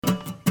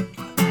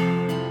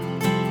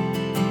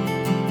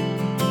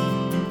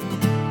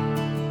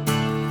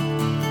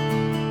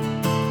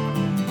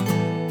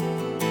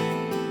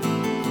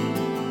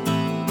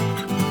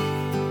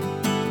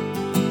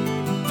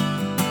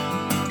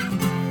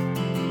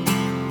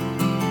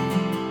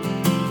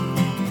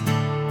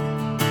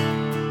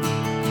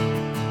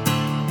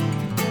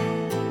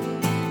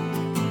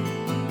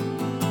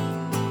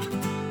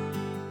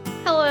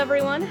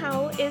everyone.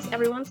 How is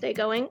everyone's day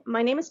going?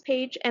 My name is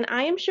Paige, and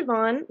I am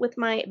Siobhan with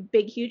my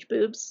big, huge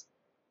boobs.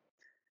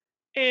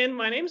 And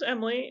my name's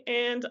Emily,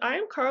 and I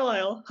am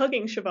Carlisle,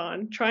 hugging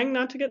Siobhan, trying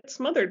not to get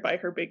smothered by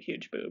her big,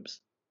 huge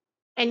boobs.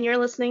 And you're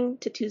listening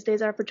to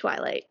Tuesdays Are for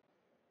Twilight.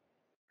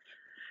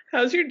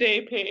 How's your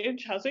day,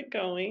 Paige? How's it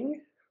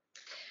going?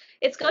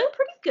 It's going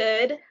pretty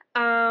good.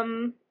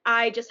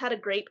 I just had a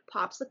grape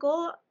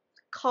popsicle.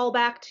 Call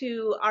back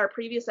to our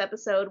previous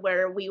episode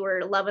where we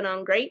were loving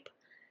on grape.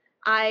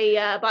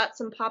 I bought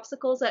some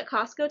popsicles at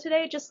Costco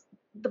today. Just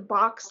the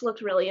box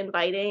looked really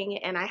inviting,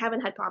 and I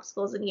haven't had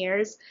popsicles in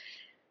years.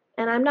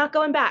 And I'm not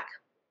going back.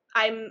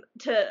 I'm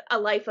to a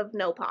life of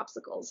no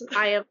popsicles.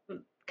 I am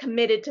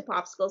committed to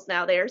popsicles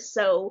now. They are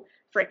so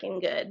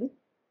freaking good.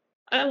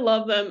 I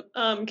love them.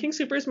 King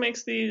Soopers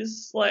makes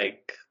these,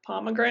 like,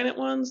 pomegranate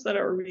ones that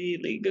are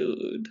really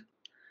good.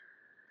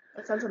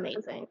 That sounds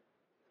amazing.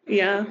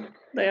 Yeah,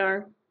 they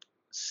are.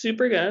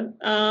 Super good.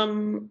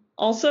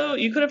 Also,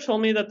 you could have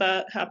told me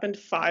that happened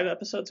 5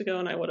 episodes ago,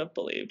 and I would have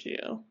believed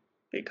you,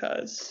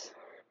 because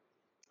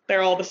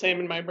they're all the same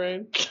in my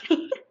brain.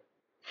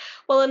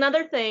 Well,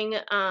 another thing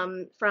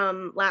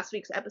from last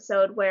week's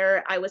episode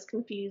where I was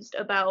confused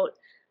about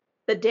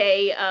the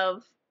day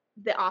of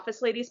the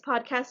Office Ladies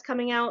podcast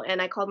coming out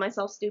and I called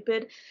myself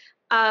stupid,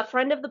 a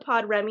friend of the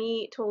pod,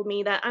 Remy, told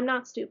me that I'm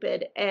not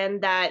stupid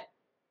and that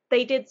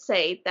they did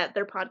say that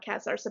their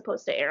podcasts are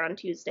supposed to air on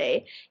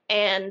Tuesday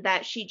and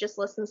that she just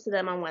listens to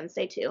them on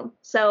Wednesday too.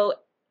 So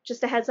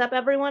just a heads up,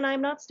 everyone,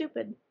 I'm not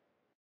stupid.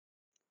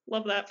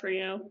 Love that for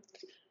you.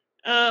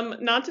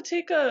 Not to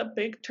take a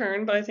big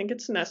turn, but I think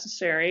it's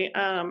necessary.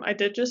 I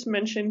did just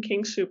mention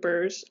King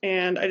Soopers,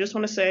 and I just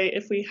want to say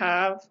if we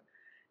have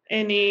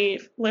any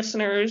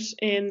listeners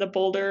in the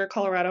Boulder,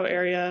 Colorado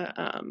area,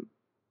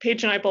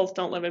 Paige and I both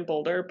don't live in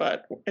Boulder,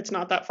 but it's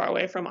not that far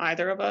away from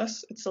either of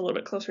us. It's a little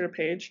bit closer to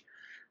Paige.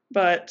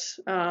 But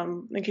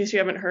in case you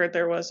haven't heard,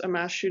 there was a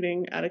mass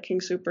shooting at a King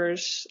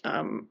Soopers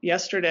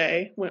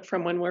yesterday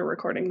from when we're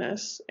recording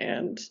this.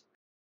 And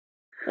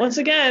once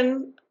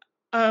again,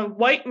 a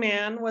white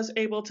man was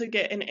able to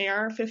get an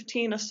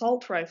AR-15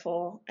 assault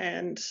rifle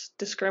and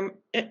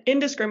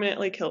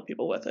indiscriminately kill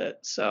people with it.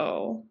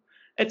 So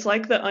it's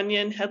like the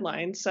Onion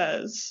headline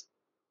says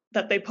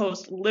that they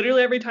post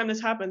literally every time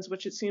this happens,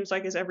 which it seems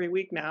like is every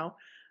week now.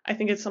 I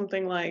think it's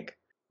something like,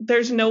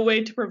 "There's no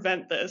way to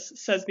prevent this,"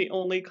 says the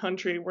only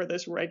country where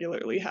this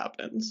regularly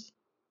happens.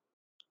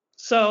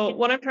 So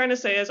what I'm trying to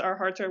say is our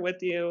hearts are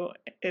with you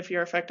if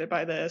you're affected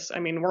by this. I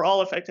mean, we're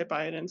all affected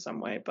by it in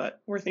some way,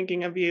 but we're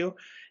thinking of you.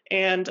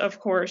 And of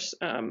course,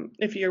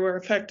 if you were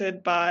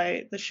affected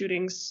by the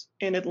shootings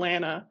in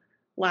Atlanta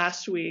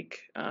last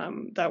week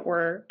that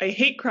were a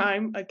hate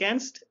crime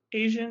against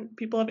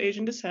people of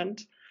Asian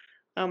descent,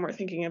 we're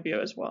thinking of you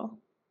as well.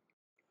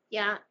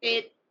 Yeah,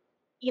 it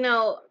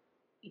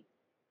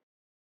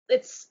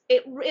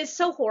is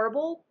so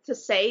horrible to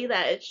say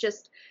that it's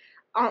just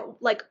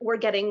like we're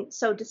getting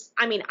so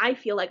I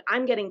feel like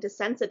I'm getting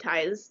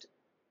desensitized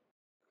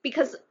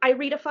because I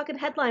read a fucking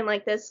headline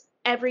like this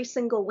every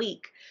single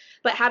week,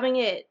 but having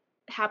it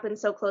happen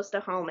so close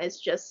to home is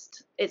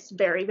just, it's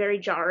very, very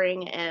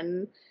jarring.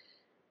 And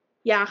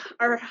yeah,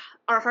 our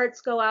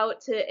hearts go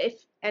out to if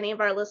any of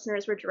our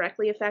listeners were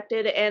directly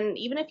affected, and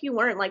even if you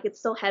weren't, like, it's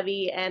still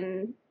heavy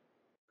and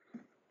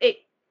it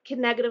can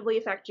negatively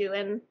affect you.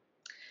 And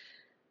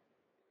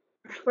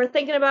we're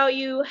thinking about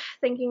you,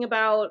 thinking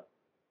about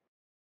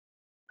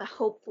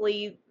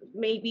hopefully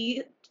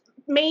maybe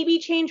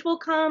change will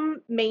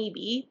come,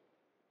 maybe,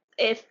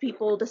 if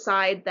people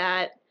decide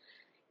that,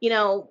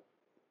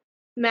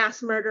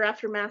 mass murder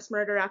after mass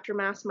murder after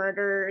mass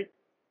murder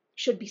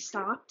should be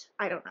stopped.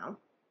 I don't know.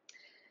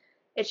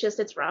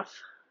 It's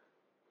rough.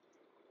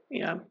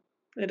 Yeah,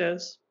 it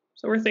is.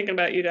 So we're thinking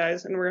about you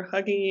guys, and we're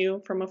hugging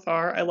you from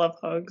afar. I love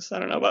hugs. I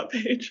don't know about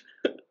Paige.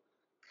 I'm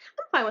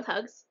fine with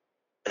hugs.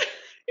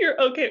 You're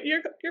okay.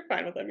 You're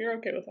fine with them. You're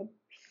okay with them.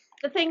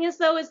 The thing is,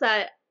 though, is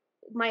that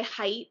my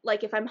height,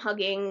 like if I'm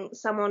hugging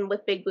someone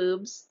with big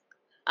boobs,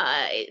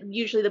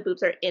 usually the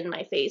boobs are in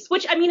my face,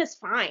 which I mean is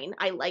fine.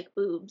 I like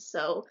boobs,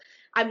 so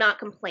I'm not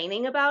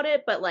complaining about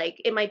it, but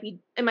like it might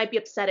be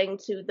upsetting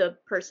to the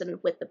person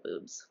with the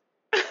boobs.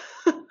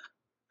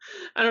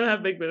 I don't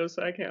have big boobs,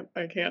 so I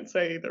can't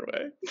say either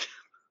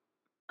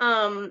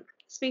way.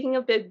 Speaking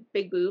of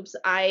big boobs,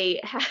 I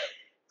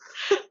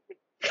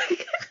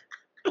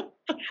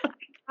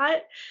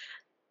got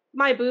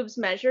my boobs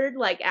measured,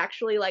 like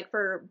actually like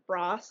for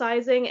bra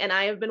sizing, and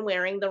I have been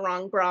wearing the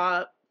wrong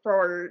bra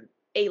for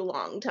a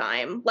long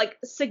time, like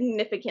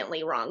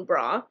significantly wrong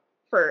bra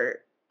for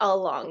a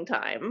long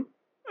time.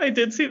 I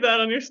did see that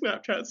on your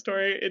Snapchat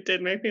story. It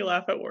did make me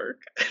laugh at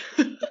work.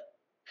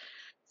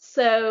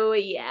 So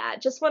yeah,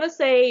 just want to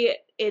say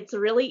it's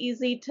really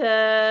easy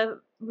to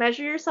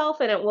measure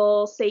yourself and it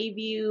will save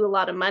you a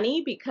lot of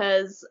money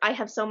because I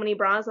have so many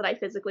bras that I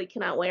physically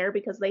cannot wear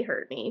because they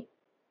hurt me.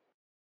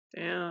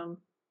 Damn,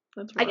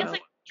 that's I wild. guess I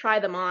could try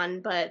them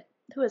on, but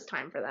who has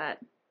time for that?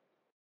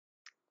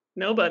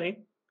 Nobody.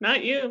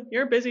 Not you.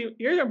 You're busy.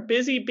 You're a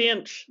busy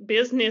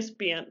business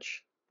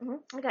bench.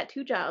 I got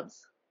 2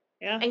 jobs.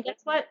 Yeah. And guess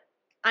what?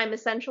 I'm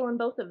essential in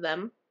both of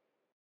them.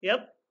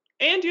 Yep.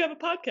 And you have a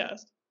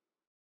podcast.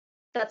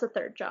 That's a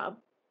third job.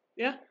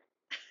 Yeah.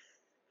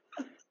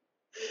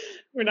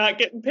 We're not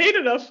getting paid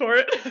enough for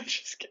it. I'm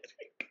just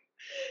kidding.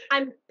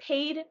 I'm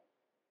paid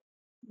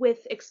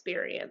with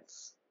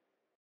experience.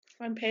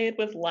 I'm paid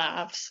with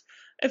laughs.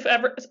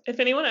 If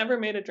anyone ever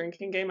made a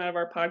drinking game out of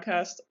our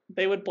podcast,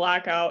 they would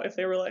black out if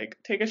they were like,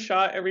 take a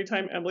shot every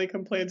time Emily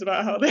complains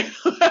about how they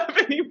don't have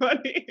any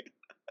money.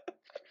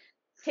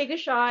 Take a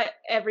shot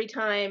every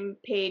time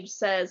Paige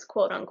says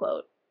quote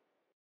unquote.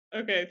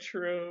 Okay,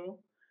 true.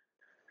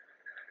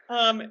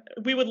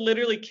 We would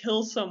literally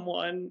kill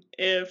someone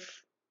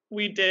if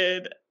we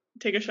did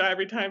take a shot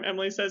every time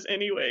Emily says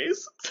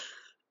anyways.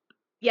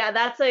 Yeah,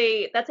 that's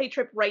a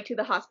trip right to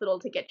the hospital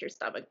to get your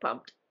stomach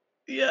pumped.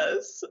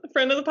 Yes. A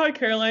friend of the pod,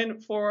 Caroline,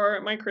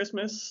 for my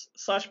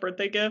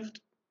Christmas/birthday gift,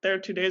 they're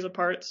 2 days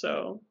apart,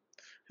 so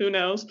who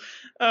knows?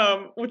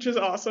 Which is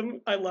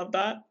awesome. I love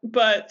that.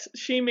 But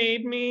she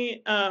made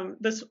me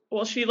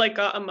she like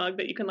got a mug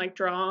that you can like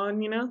draw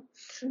on, you know?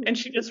 Mm-hmm. And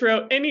she just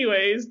wrote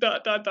anyways, ...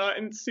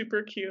 and it's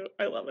super cute.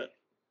 I love it.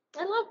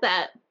 I love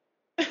that.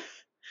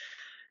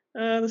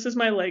 This is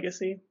my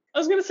legacy. I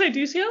was gonna say, do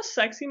you see how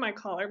sexy my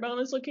collarbone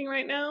is looking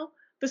right now?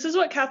 This is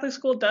what Catholic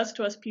school does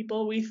to us,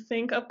 people. We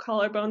think of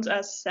collarbones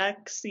as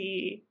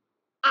sexy.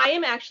 I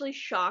am actually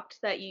shocked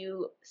that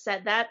you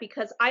said that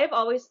because I have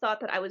always thought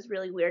that I was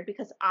really weird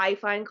because I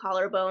find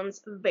collarbones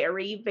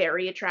very,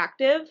 very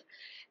attractive.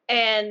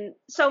 And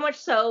so much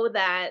so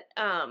that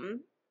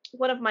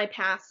one of my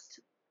past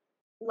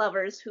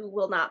lovers, who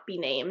will not be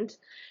named,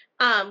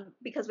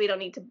 because we don't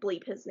need to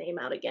bleep his name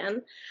out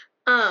again,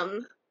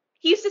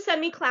 he used to send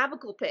me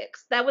clavicle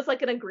pics. That was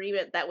like an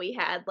agreement that we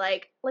had.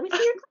 Like, let me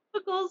see your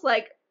clavicles.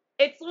 Like,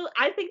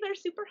 I think they're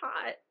super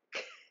hot.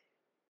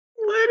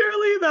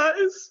 Literally, that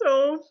is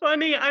so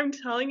funny. I'm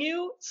telling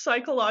you,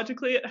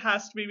 psychologically, it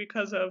has to be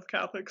because of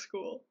Catholic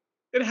school.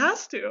 It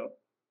has to.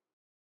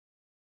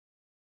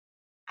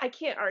 I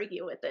can't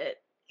argue with it.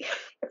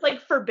 It's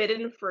like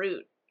forbidden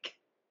fruit.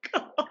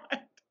 God.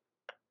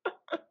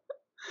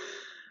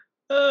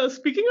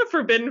 Speaking of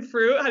forbidden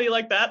fruit, how do you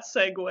like that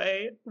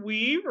segue?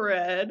 We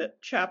read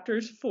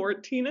chapters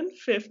 14 and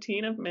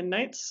 15 of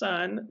Midnight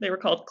Sun. They were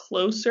called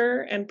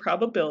Closer and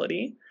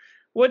Probability.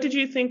 What did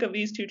you think of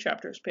these two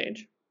chapters,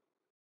 Paige?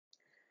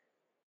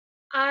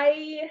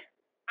 I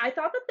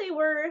thought that they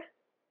were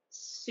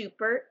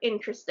super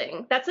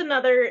interesting. That's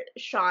another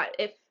shot.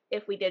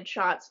 If we did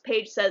shots,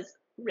 Paige says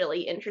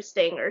really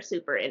interesting or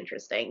super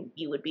interesting,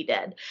 you would be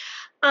dead.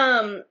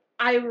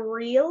 I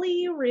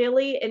really,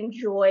 really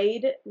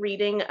enjoyed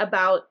reading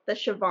about the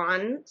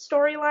Siobhan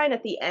storyline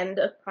at the end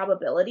of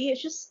Probability.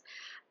 It's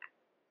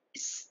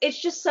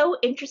just so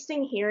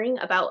interesting hearing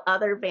about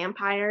other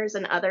vampires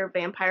and other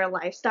vampire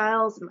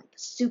lifestyles and like the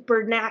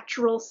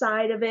supernatural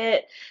side of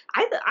it.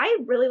 I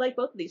really like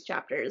both of these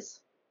chapters.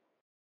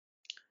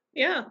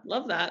 Yeah,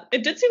 love that.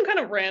 It did seem kind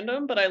of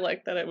random, but I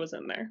like that it was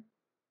in there.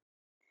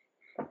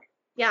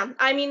 Yeah,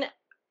 I mean,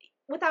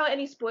 without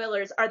any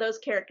spoilers, are those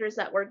characters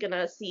that we're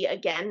gonna see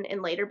again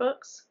in later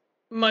books?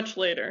 Much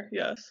later,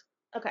 yes.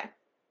 Okay.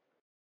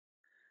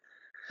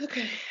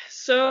 Okay,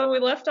 so we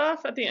left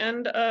off at the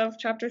end of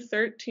chapter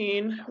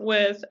 13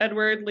 with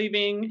Edward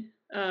leaving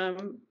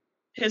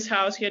his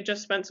house. He had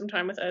just spent some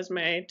time with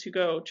Esme to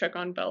go check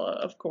on Bella,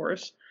 of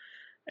course,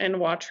 and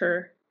watch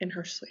her in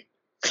her sleep,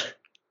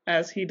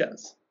 as he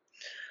does.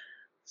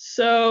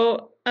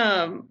 So,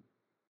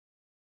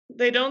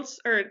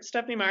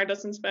 Stephenie Meyer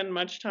doesn't spend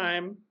much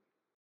time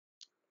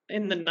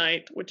in the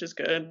night, which is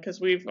good because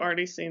we've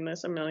already seen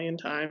this a million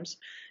times.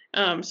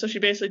 So she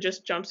basically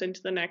just jumps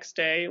into the next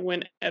day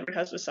when Edward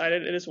has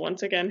decided it is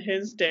once again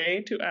his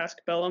day to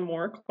ask Bella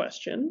more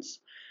questions.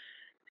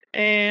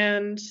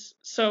 And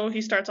so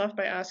he starts off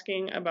by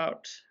asking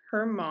about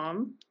her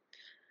mom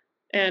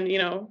and,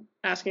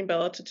 asking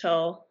Bella to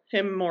tell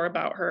him more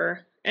about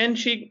her. And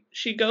she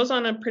goes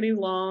on a pretty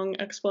long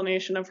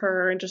explanation of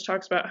her and just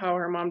talks about how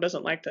her mom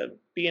doesn't like to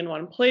be in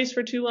one place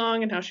for too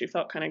long and how she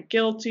felt kind of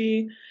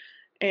guilty.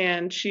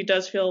 And she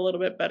does feel a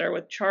little bit better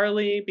with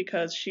Charlie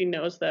because she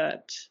knows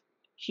that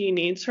he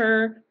needs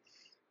her.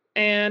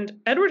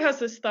 And Edward has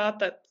this thought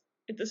that,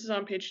 this is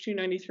on page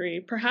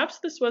 293, perhaps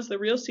this was the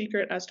real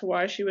secret as to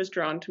why she was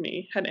drawn to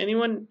me. Had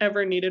anyone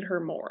ever needed her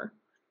more?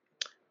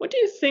 What do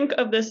you think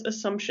of this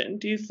assumption?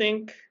 Do you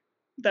think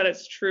that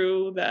it's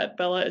true that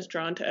Bella is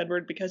drawn to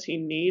Edward because he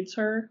needs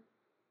her?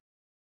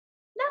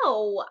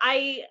 No,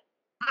 I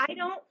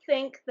don't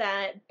think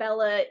that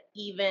Bella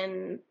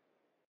even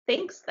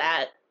thinks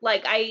that.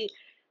 Like, I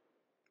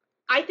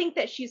think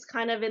that she's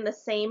kind of in the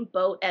same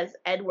boat as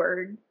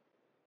Edward,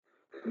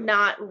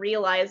 not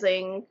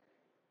realizing,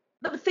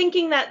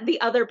 thinking that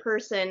the other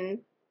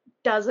person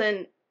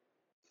doesn't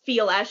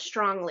feel as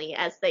strongly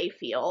as they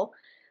feel.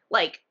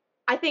 Like,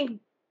 I think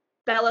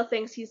Bella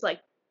thinks he's like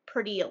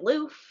pretty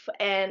aloof,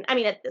 and I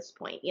mean, at this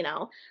point,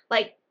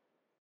 like,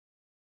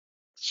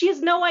 she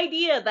has no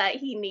idea that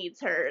he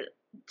needs her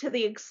to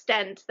the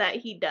extent that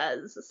he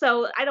does.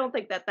 So I don't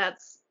think that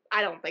that's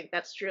I don't think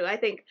that's true. I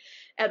think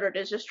Edward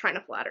is just trying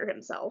to flatter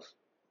himself.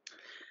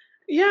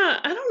 Yeah,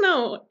 I don't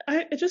know.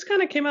 It just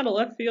kind of came out of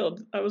left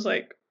field. I was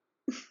like,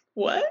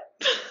 what?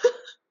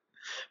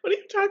 What are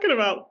you talking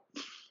about?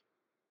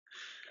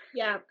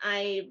 Yeah,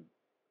 I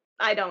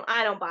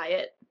don't buy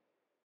it.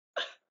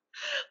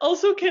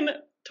 Also,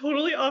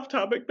 totally off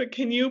topic, but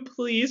can you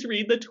please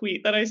read the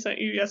tweet that I sent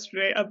you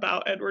yesterday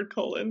about Edward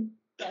Cullen?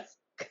 Yes.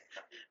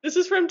 This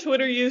is from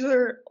Twitter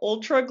user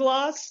Ultra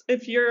Gloss.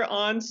 If you're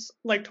on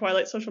like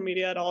Twilight social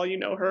media at all, you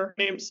know her. Her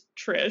name's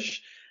Trish.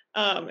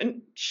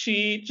 And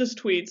she just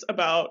tweets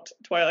about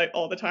Twilight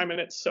all the time, and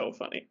it's so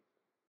funny.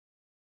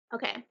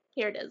 Okay,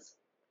 here it is.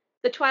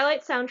 The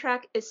Twilight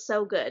soundtrack is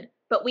so good,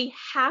 but we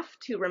have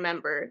to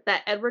remember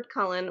that Edward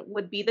Cullen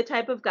would be the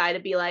type of guy to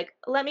be like,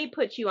 let me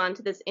put you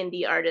onto this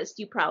indie artist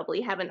you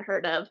probably haven't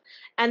heard of,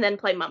 and then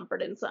play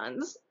Mumford and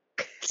Sons.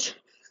 The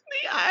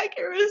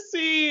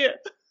accuracy.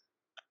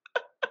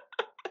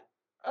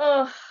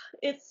 Oh,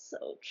 it's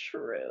so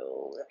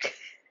true.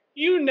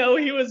 You know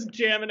he was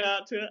jamming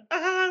out to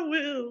I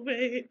will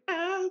wait,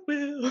 I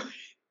will.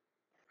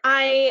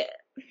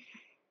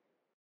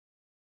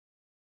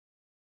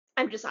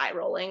 I'm just eye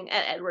rolling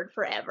at Edward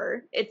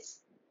forever. It's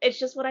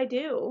just what I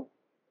do.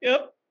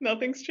 Yep,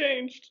 nothing's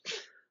changed.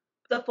 It's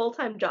a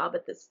full-time job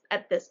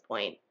at this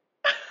point.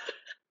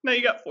 Now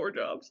you got 4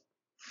 jobs.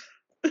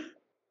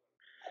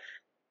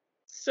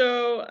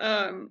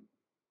 So,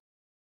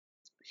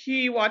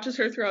 he watches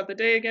her throughout the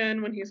day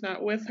again when he's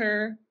not with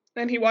her,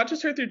 and he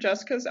watches her through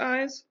Jessica's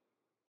eyes.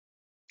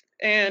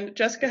 And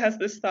Jessica has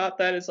this thought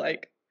that is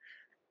like,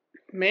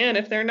 man,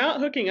 if they're not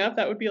hooking up,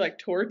 that would be like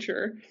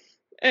torture.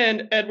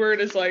 And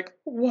Edward is like,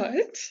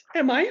 what?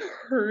 Am I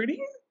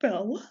hurting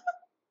Bella?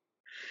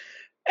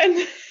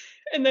 And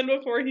then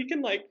before he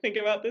can like think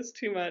about this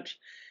too much,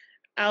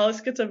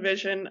 Alice gets a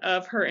vision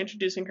of her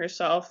introducing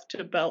herself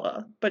to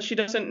Bella, but she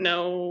doesn't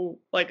know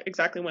like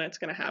exactly when it's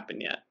going to happen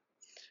yet.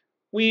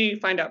 We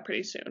find out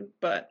pretty soon,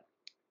 but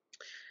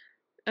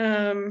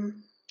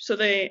so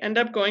they end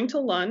up going to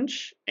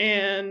lunch,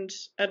 and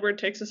Edward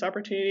takes this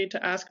opportunity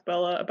to ask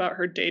Bella about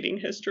her dating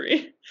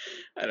history.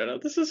 I don't know,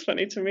 this is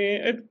funny to me.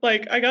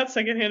 I got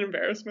secondhand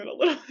embarrassment a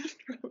little bit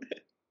from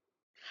it.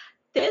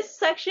 This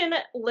section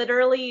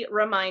literally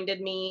reminded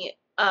me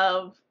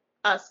of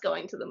us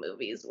going to the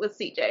movies with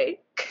CJ.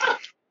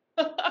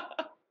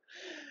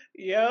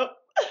 Yep.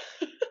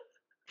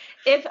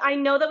 If I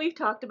know that we've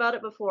talked about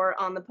it before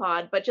on the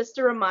pod, but just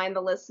to remind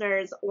the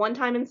listeners, one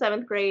time in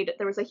 7th grade,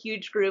 there was a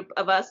huge group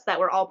of us that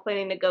were all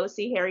planning to go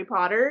see Harry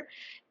Potter.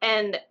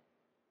 And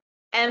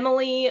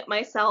Emily,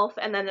 myself,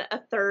 and then a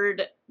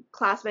third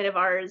classmate of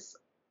ours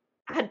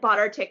had bought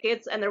our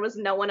tickets, and there was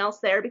no one else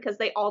there because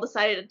they all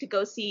decided to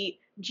go see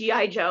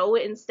G.I. Joe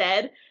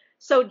instead.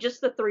 So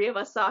just the 3 of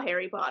us saw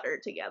Harry Potter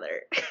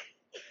together. It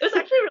was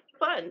actually really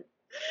fun.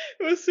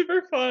 It was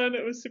super fun.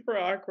 It was super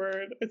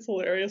awkward. It's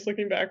hilarious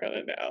looking back on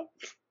it now.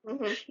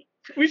 Mm-hmm.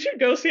 We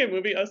should go see a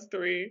movie, us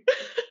 3.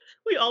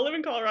 We all live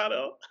in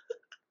Colorado.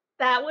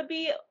 That would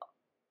be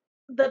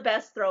the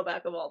best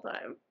throwback of all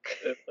time.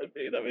 It would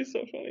be. That'd be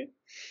so funny.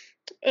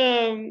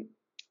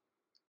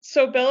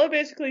 So Bella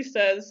basically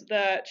says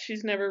that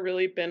she's never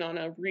really been on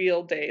a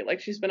real date.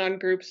 Like, she's been on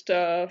group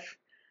stuff,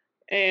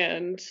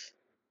 and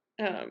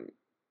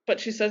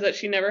but she says that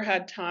she never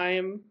had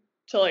time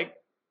to like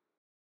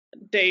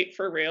date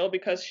for real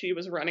because she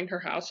was running her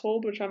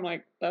household, which I'm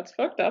like, that's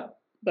fucked up,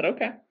 but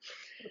okay.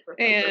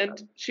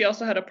 And she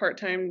also had a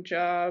part-time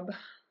job,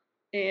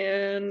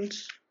 and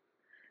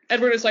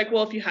Edward is like,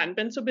 well, if you hadn't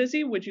been so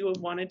busy, would you have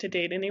wanted to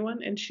date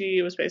anyone? And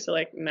she was basically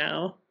like,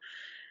 no.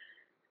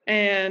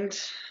 And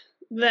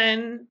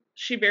then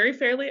she very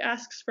fairly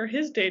asks for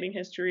his dating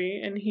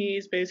history, and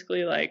he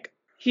basically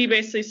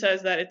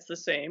says that it's the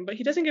same, but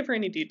he doesn't give her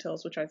any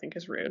details, which I think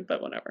is rude, but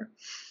whatever.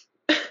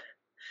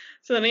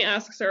 So then he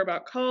asks her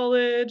about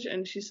college,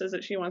 and she says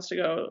that she wants to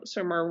go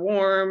somewhere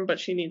warm, but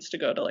she needs to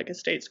go to like a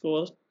state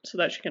school so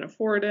that she can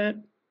afford it.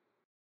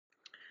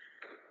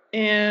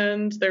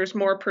 And there's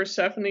more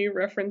Persephone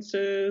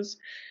references.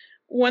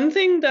 One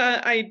thing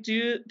that I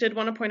did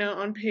want to point out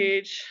on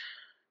page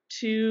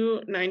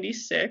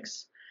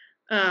 296,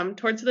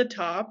 towards the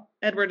top,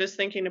 Edward is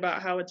thinking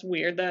about how it's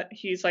weird that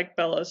he's like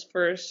Bella's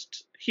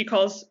first, he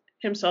calls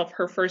himself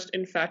her first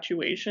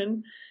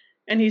infatuation.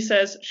 And he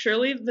says,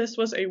 surely this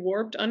was a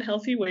warped,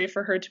 unhealthy way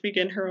for her to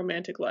begin her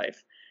romantic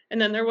life. And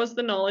then there was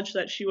the knowledge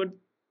that she would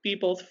be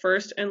both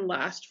first and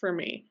last for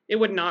me. It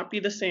would not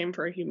be the same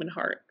for a human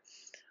heart.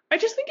 I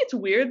just think it's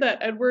weird that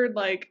Edward,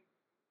 like,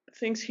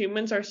 thinks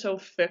humans are so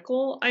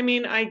fickle. I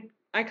mean, I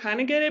kind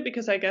of get it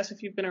because I guess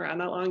if you've been around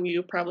that long,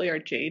 you probably are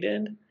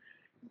jaded.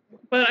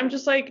 But I'm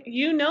just like,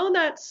 you know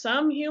that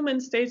some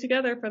humans stay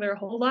together for their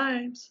whole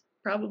lives.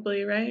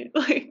 Probably, right?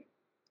 Like,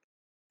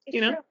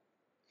 you know? True.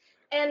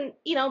 And,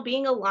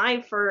 being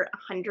alive for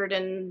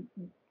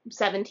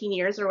 117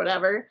 years or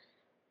whatever,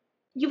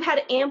 you've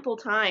had ample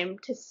time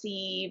to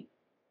see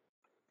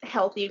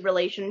healthy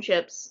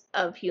relationships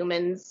of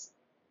humans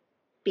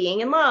being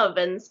in love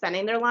and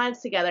spending their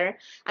lives together.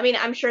 I mean,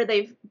 I'm sure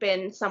they've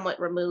been somewhat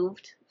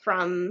removed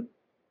from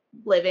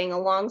living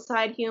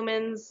alongside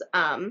humans.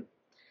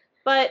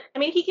 But I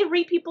mean, he can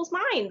read people's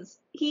minds.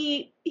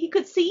 He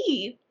could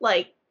see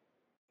like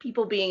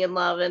people being in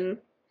love, and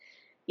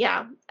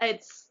yeah,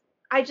 it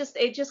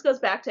just goes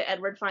back to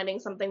Edward finding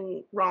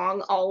something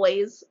wrong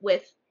always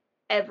with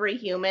every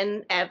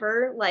human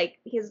ever. Like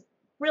he's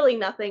really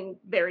nothing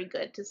very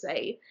good to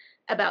say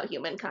about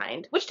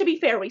humankind, which to be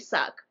fair we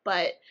suck,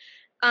 but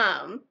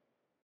um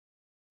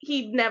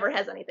he never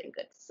has anything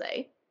good to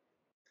say.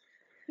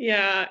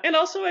 Yeah, and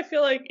also I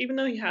feel like even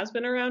though he has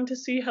been around to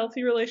see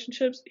healthy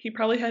relationships, he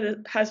probably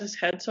has his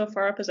head so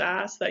far up his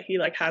ass that he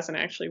like hasn't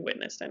actually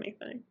witnessed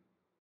anything.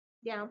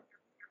 Yeah.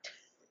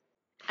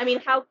 I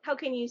mean, how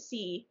can you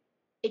see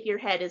if your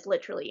head is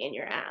literally in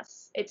your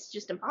ass? It's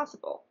just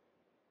impossible.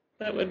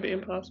 That would be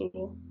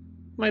impossible.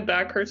 My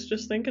back hurts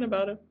just thinking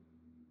about it.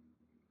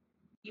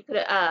 You could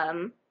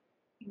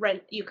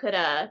you could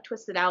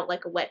twist it out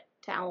like a wet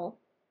towel.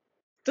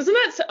 Doesn't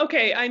that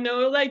okay? I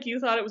know like you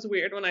thought it was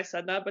weird when I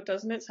said that, but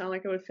doesn't it sound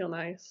like it would feel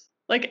nice?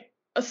 Like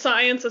a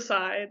science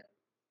aside.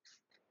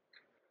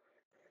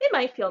 It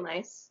might feel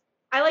nice.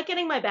 I like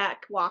getting my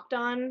back walked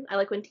on. I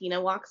like when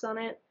Tina walks on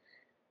it,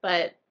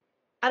 but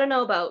I don't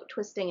know about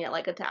twisting it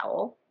like a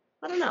towel.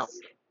 I don't know.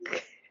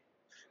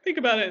 Think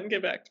about it and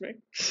get back to me.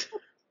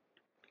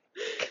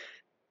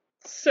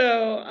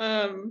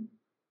 So,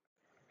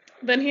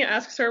 then he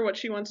asks her what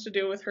she wants to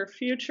do with her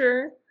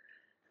future,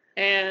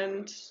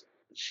 and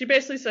she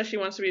basically says she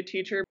wants to be a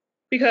teacher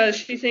because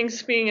she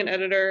thinks being an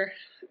editor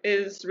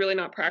is really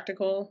not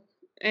practical.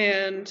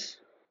 And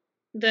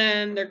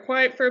then they're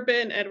quiet for a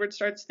bit, and Edward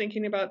starts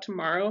thinking about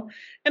tomorrow.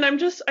 And I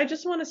just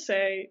want to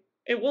say,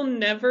 it will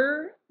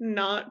never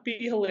not be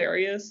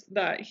hilarious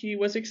that he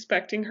was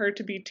expecting her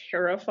to be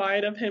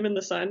terrified of him in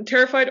the sun.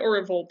 Terrified or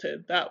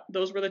revolted.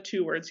 Those were the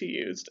two words he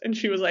used. And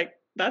she was like,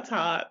 that's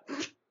hot.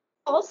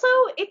 Also,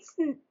 it's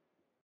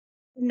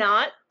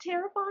not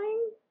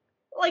terrifying.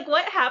 Like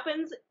what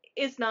happens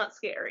is not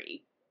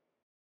scary.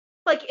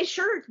 Like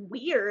sure it's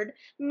weird,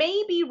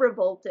 maybe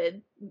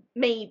revolted,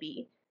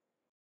 maybe.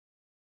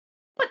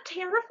 But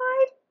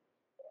terrified?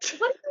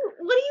 What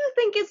do you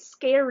think is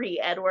scary,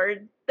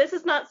 Edward? This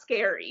is not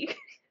scary.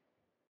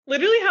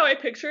 Literally how I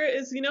picture it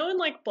is, in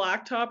like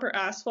blacktop or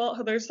asphalt,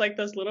 how there's like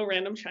those little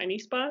random shiny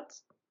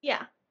spots?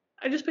 Yeah.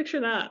 I just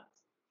picture that.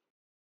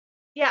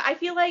 Yeah, I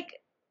feel like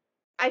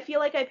I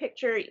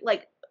picture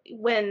like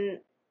when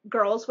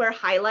girls wear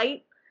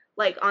highlight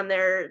like on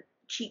their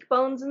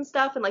cheekbones and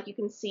stuff and like you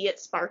can see it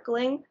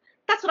sparkling.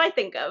 That's what I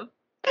think of.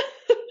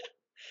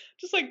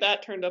 Just like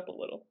that turned up a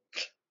little.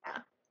 Yeah.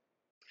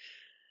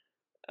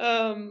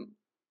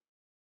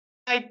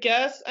 I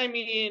guess, I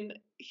mean,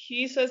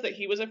 he says that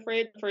he was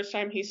afraid the first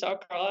time he saw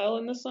Carlisle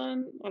in the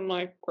sun. I'm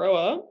like, grow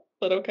up,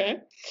 but okay.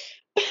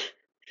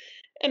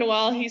 And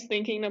while he's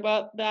thinking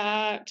about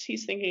that,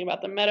 he's thinking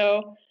about the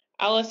meadow.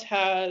 Alice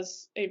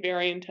has a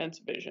very intense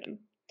vision.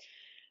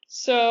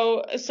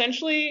 So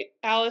essentially,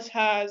 Alice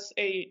has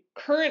a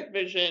current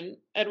vision.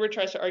 Edward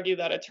tries to argue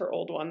that it's her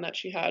old one that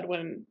she had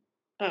when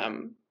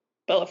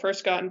Bella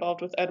first got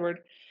involved with Edward.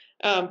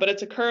 But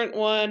it's a current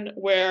one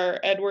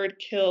where Edward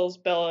kills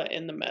Bella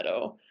in the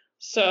meadow.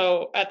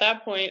 So at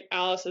that point,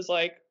 Alice is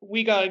like,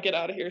 we gotta get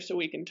out of here so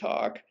we can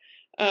talk.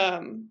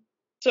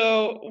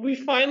 So we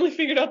finally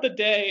figured out the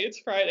day. It's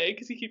Friday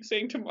because he keeps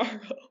saying tomorrow.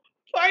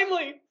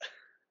 Finally!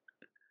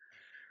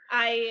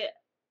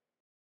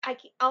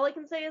 All I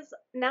can say is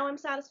now I'm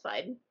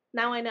satisfied.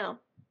 Now I know.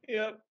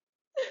 Yep.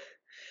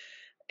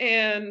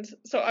 And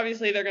so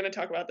obviously they're going to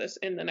talk about this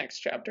in the next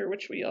chapter,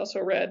 which we also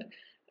read.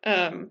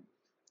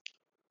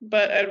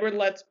 But Edward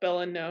lets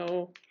Bella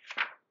know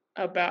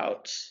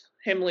about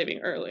him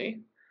leaving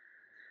early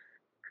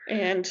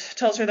and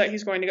tells her that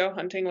he's going to go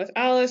hunting with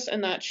Alice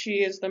and that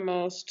she is the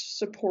most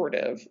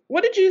supportive.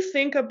 What did you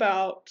think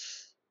about,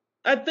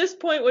 at this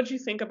point, what did you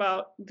think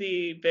about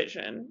the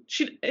vision?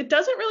 It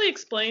doesn't really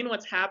explain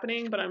what's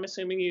happening, but I'm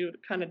assuming you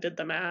kind of did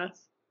the math.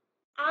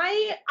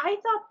 I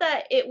thought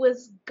that it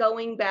was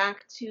going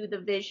back to the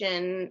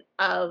vision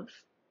of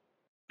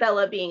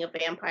Bella being a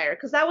vampire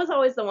because that was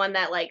always the one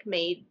that like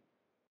made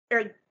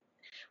or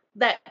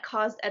that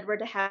caused Edward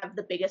to have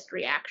the biggest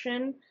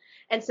reaction.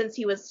 And since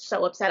he was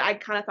so upset, I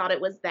kind of thought it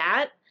was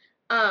that.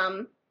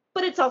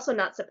 But it's also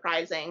not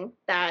surprising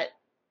that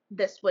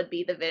this would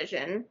be the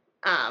vision.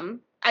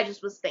 I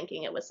just was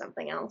thinking it was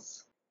something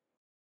else.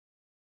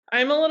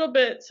 I'm a little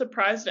bit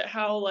surprised at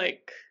how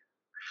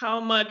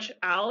much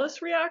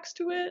Alice reacts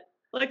to it.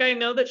 Like, I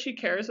know that she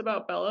cares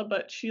about Bella,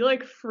 but she,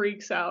 like,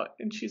 freaks out,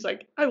 and she's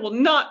like, I will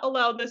not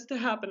allow this to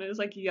happen, and is,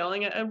 like,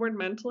 yelling at Edward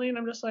mentally, and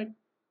I'm just like,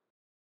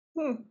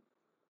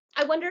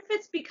 I wonder if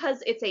it's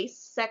because it's a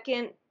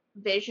second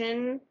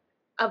vision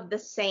of the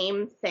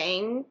same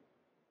thing,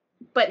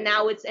 but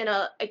now it's in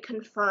a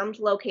confirmed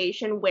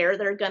location where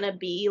they're gonna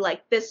be,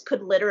 like, this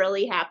could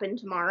literally happen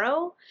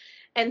tomorrow,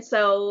 and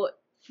so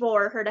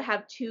for her to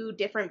have two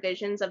different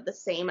visions of the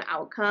same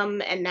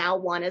outcome and now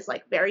one is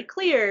like very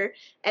clear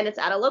and it's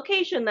at a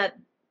location that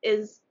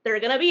is they're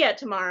gonna be at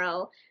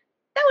tomorrow,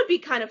 That would be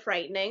kind of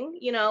frightening.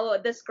 You know,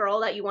 this girl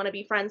that you want to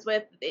be friends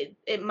with,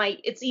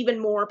 it's even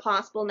more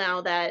possible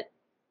now that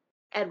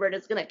Edward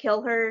is going to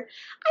kill her.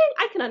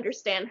 I can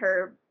understand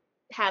her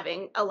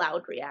having a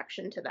loud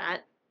reaction to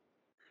that.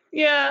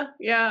 Yeah,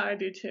 I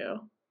do too.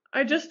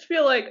 I just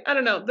feel like I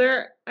don't know.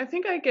 I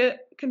think I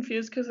get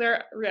confused because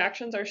their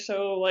reactions are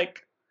so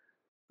like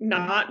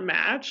not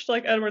matched.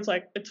 Like Edward's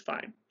like, it's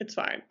fine, it's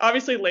fine.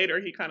 Obviously later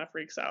he kind of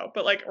freaks out,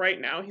 but like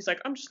right now he's like,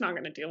 I'm just not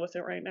gonna deal with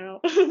it right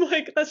now.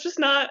 Like that's just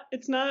not.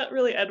 It's not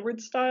really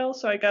Edward's style.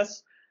 So I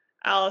guess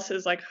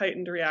Alice's like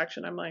heightened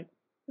reaction. I'm like,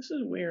 this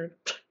is weird.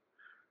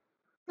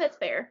 That's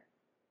fair.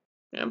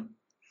 Yeah.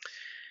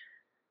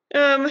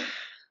 Um.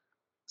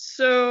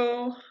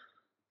 So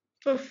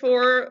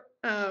before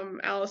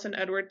Alice and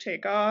Edward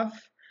take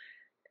off,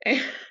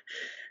 as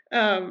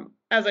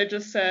I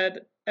just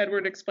said,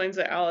 Edward explains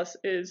that Alice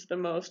is the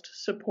most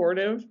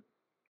supportive.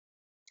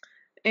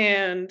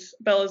 And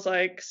Bella's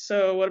like,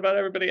 so what about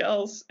everybody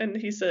else? And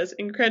he says,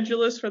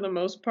 incredulous for the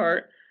most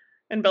part.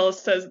 And Bella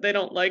says, they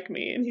don't like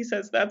me. And he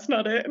says, that's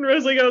not it. And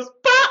Rosalie goes,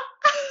 bah!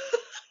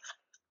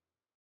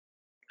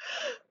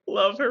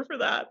 Love her for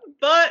that.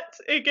 But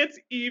it gets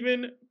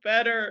even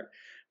better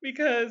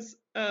because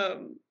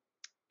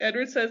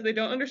Edward says they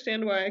don't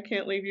understand why I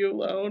can't leave you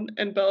alone,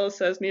 and Bella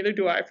says neither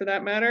do I for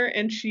that matter,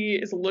 and she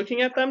is looking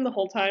at them the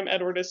whole time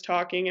Edward is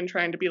talking and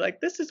trying to be like,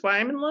 this is why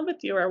I'm in love with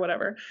you or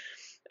whatever.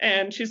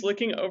 And she's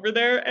looking over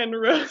there and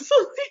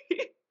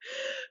Rosalie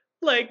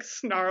like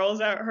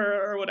snarls at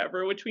her or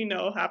whatever, which we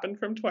know happened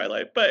from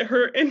Twilight, but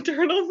her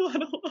internal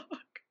monologue.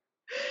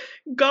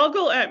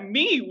 Goggle at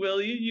me, will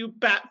you, you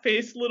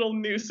bat-faced little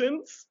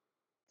nuisance?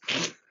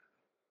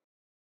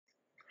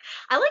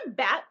 I like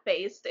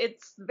bat-faced.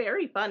 It's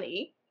very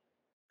funny.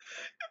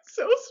 It's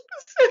so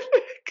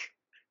specific.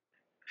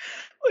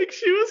 Like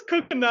she was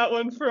cooking that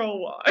one for a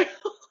while.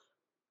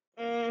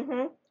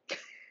 Mm-hmm.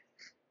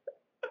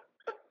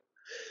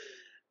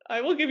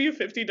 I will give you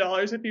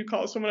 $50 if you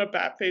call someone a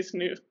bat-faced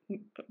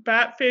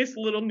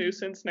little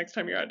nuisance next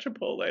time you're at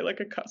Chipotle, like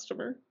a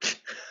customer.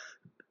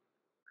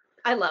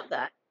 I love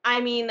that. I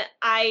mean,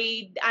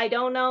 I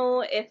don't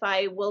know if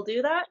I will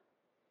do that,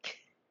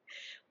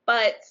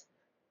 but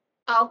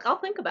I'll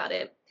think about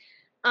it.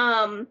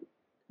 Um,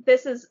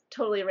 this is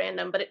totally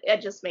random, but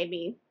it just made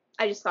me.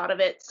 I just thought of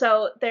it.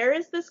 So there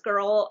is this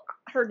girl.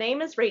 Her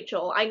name is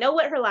Rachel. I know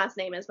what her last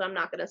name is, but I'm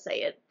not gonna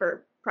say it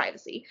for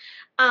privacy.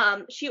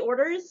 She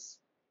orders.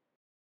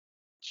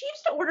 She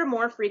used to order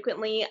more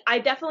frequently. I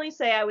definitely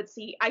say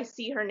I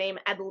see her name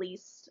at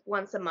least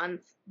once a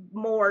month,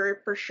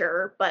 more for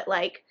sure, but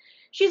like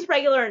she's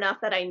regular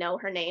enough that I know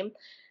her name.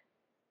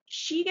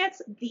 She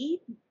gets the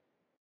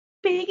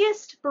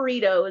biggest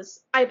burritos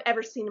I've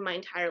ever seen in my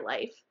entire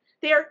life.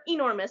 They're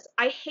enormous.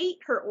 I hate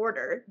her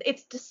order.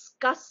 It's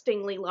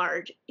disgustingly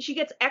large. She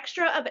gets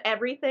extra of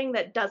everything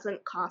that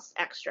doesn't cost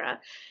extra.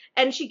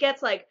 And she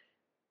gets like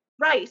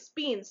rice,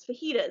 beans,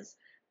 fajitas.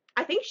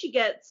 I think she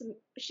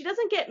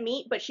doesn't get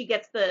meat, but she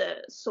gets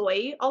the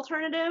soy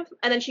alternative.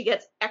 And then she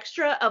gets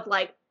extra of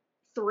like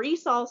 3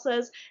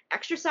 salsas,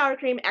 extra sour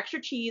cream,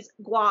 extra cheese,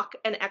 guac,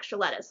 and extra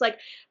lettuce. Like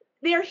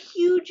they're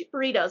huge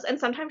burritos, and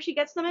sometimes she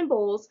gets them in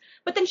bowls,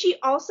 but then she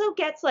also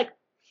gets like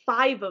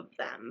 5 of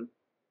them,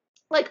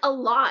 like a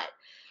lot.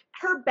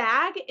 Her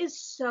bag is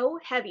so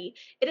heavy.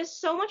 It is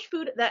so much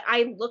food that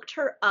I looked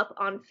her up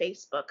on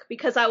Facebook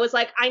because I was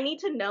like, I need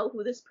to know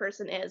who this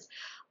person is.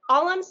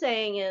 All I'm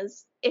saying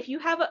is, if you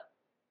have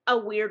a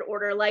weird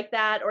order like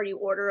that or you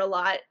order a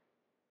lot,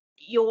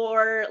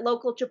 your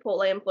local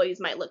Chipotle employees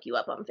might look you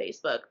up on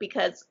Facebook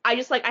because I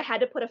had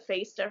to put a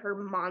face to her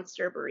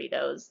monster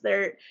burritos.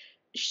 They're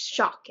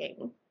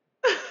shocking.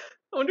 I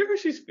wonder who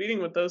she's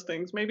feeding with those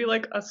things. Maybe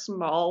like a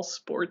small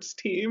sports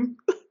team.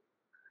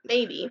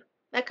 Maybe.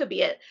 That could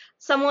be it.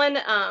 Someone,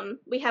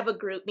 we have a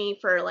group me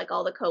for like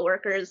all the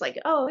coworkers, like,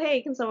 oh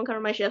hey, can someone cover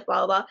my shift?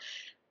 Blah blah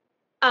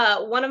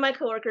blah. One of my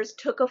coworkers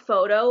took a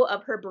photo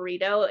of her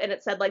burrito and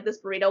it said like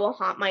this burrito will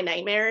haunt my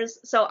nightmares.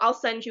 So I'll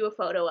send you a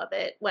photo of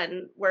it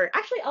when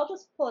I'll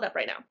just pull it up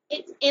right now.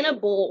 It's in a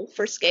bowl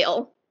for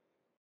scale.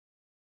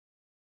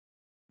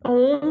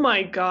 Oh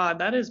my god,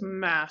 that is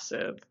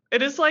massive.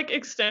 It is like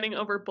extending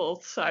over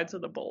both sides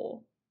of the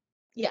bowl.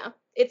 Yeah.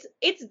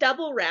 It's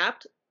double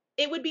wrapped.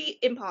 It would be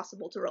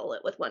impossible to roll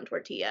it with one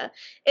tortilla.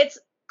 It's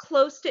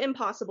close to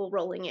impossible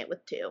rolling it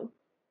with 2.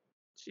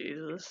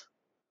 Jesus.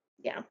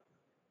 Yeah.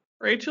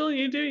 Rachel,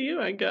 you do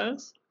you, I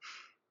guess.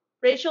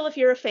 Rachel, if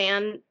you're a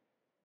fan,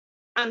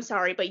 I'm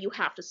sorry, but you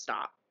have to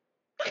stop.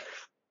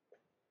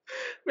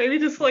 Maybe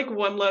just like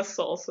one less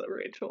salsa,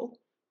 Rachel.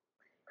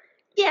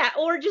 Yeah,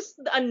 or just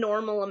a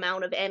normal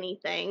amount of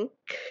anything.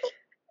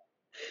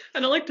 I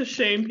don't like to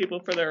shame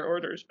people for their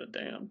orders, but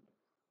damn.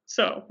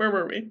 So, where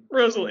were we?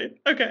 Rosalie.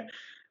 Okay.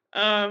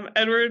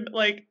 Edward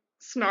like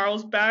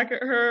snarls back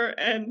at her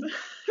and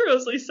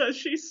Rosalie says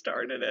she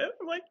started it.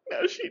 I'm like,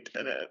 no, she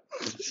didn't.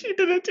 She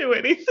didn't do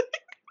anything.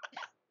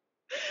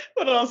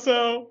 But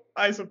also,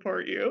 I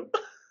support you.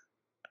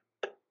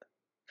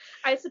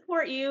 I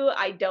support you.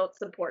 I don't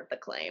support the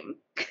claim.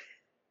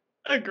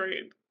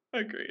 Agreed.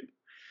 Agreed.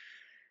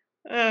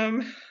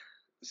 Um,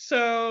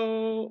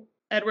 so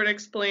Edward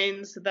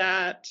explains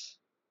that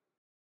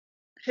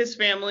his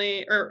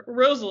family, or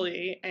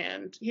Rosalie,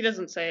 and he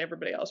doesn't say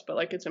everybody else, but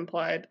like it's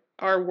implied,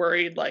 are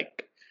worried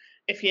like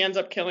if he ends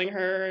up killing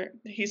her,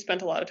 he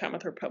spent a lot of time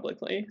with her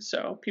publicly,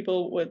 so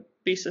people would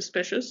be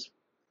suspicious.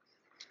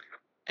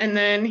 And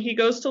then he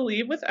goes to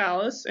leave with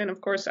Alice, and of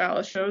course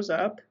Alice shows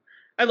up.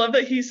 I love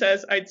that he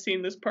says, I'd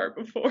seen this part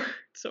before.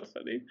 It's so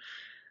funny.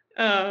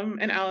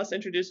 And Alice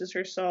introduces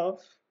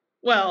herself.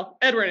 Well,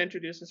 Edward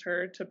introduces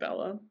her to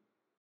Bella.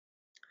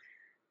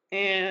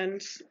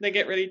 And they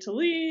get ready to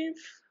leave.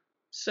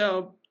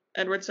 So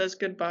Edward says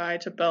goodbye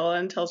to Bella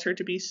and tells her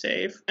to be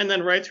safe, and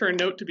then writes her a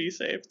note to be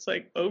safe. It's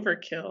like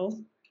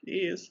overkill.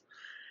 Jeez.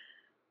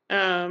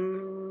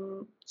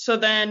 So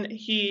then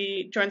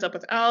he joins up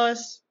with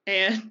Alice,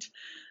 and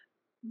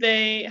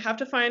they have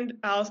to find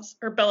Alice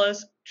or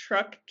Bella's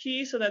truck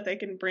key so that they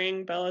can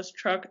bring Bella's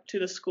truck to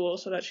the school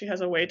so that she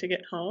has a way to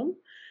get home.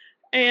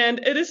 And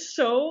it is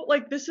so,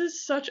 like, this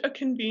is such a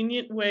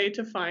convenient way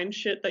to find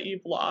shit that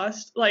you've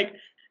lost. Like,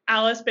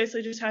 Alice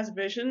basically just has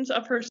visions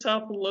of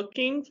herself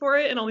looking for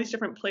it in all these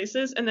different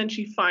places, and then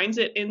she finds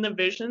it in the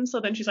vision, so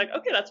then she's like,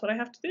 okay, that's what I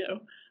have to do.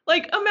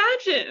 Like,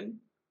 imagine.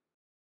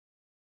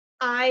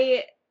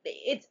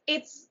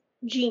 It's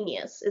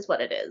genius is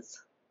what it is.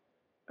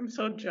 I'm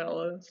so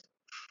jealous.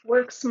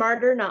 Work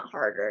smarter, not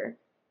harder.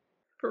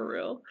 For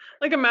real.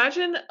 Like,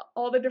 imagine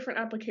all the different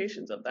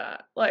applications of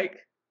that. Like,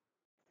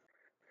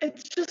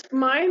 it's just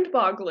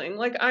mind-boggling.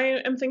 Like,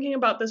 I am thinking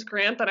about this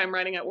grant that I'm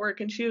writing at work,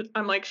 and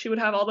I'm like, she would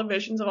have all the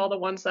visions of all the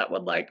ones that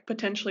would like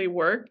potentially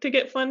work to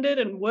get funded,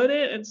 and would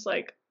it? It's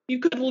like you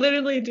could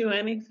literally do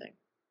anything.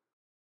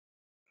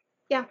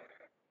 Yeah,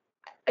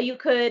 you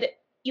could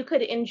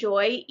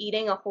enjoy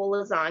eating a whole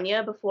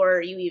lasagna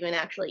before you even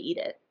actually eat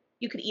it.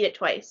 You could eat it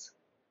twice.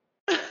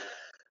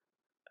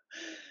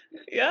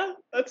 Yeah,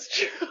 that's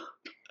true.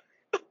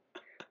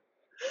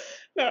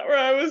 Not where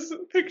I was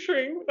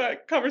picturing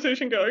that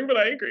conversation going, but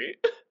I agree.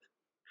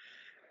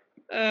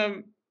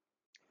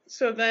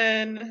 So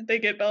then they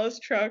get Bella's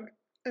truck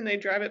and they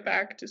drive it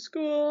back to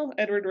school.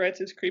 Edward writes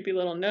his creepy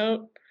little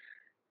note.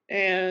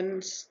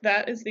 And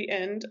that is the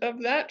end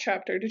of that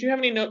chapter. Did you have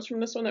any notes from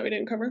this one that we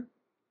didn't cover?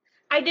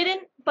 I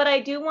didn't, but I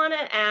do want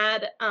to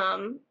add,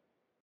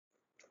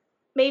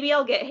 maybe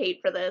I'll get hate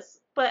for this,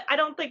 but I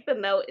don't think the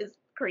note is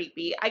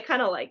creepy. I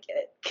kind of like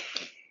it.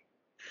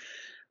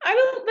 I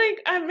don't think,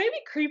 maybe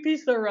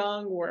creepy's the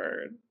wrong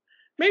word.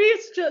 Maybe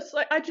it's just,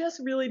 like, I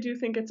just really do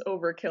think it's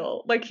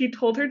overkill. Like, he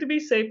told her to be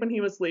safe when he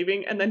was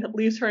leaving, and then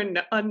leaves her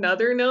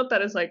another note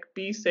that is like,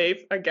 be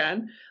safe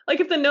again. Like,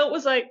 if the note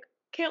was like,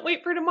 can't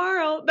wait for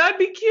tomorrow, that'd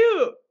be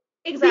cute.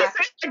 Exactly.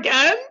 Be safe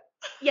again?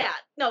 Yeah,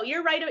 no,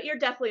 you're right. You're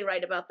definitely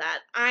right about that.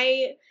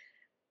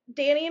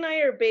 Danny and I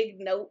are big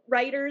note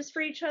writers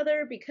for each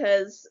other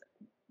because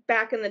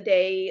back in the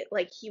day,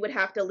 like, he would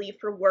have to leave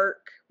for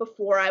work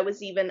before I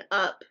was even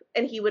up,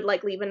 and he would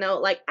like leave a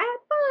note like, I had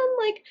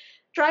fun, like,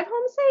 drive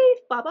home safe,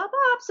 blah blah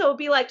blah. So it'd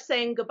be like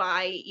saying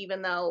goodbye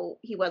even though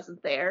he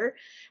wasn't there,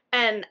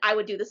 and I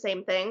would do the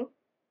same thing.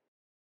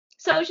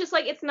 So it's just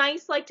like, it's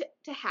nice, like,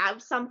 to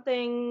have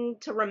something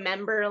to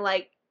remember,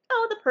 like,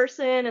 oh, the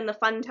person and the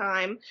fun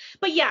time.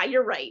 But yeah,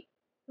 you're right.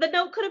 The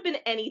note could have been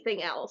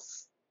anything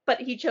else,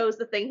 but he chose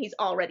the thing he's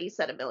already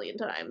said a million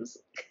times.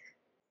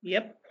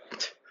 Yep.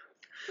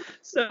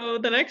 So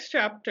the next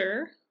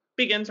chapter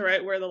begins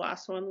right where the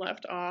last one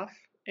left off.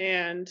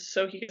 And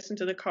so he gets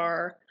into the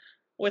car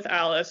with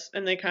Alice,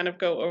 and they kind of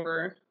go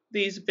over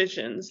these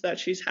visions that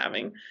she's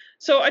having.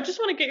 So I just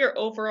want to get your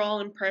overall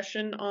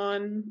impression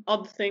on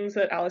all the things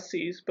that Alice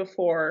sees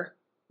before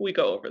we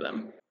go over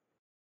them.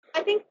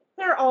 I think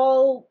they're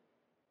all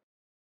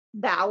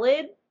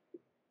valid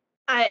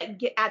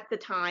at the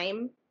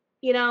time.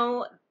 You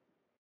know,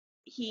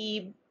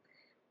 he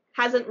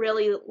hasn't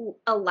really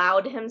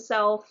allowed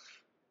himself,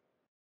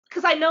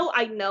 because I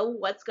know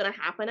what's going to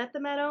happen at the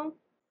Meadow,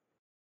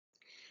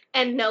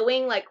 and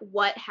knowing like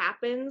what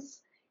happens,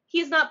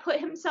 he's not put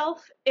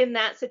himself in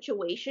that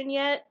situation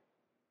yet.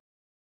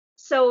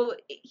 So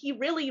he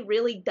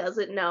really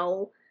doesn't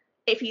know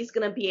if he's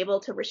going to be able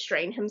to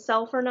restrain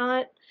himself or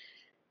not.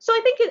 So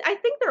I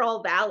think they're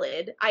all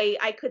valid.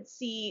 I could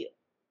see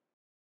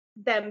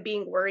them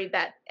being worried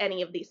that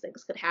any of these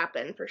things could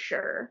happen for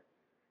sure.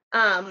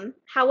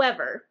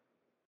 However,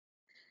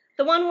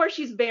 the one where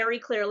she's very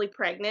clearly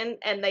pregnant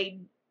and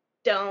they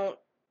don't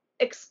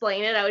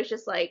explain it, I was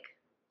just like,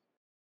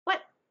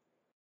 what?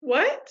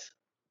 What?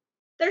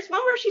 There's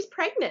one where she's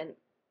pregnant.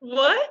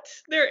 What?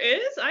 There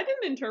is? I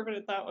didn't interpret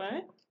it that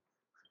way.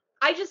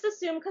 I just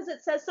assume because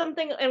it says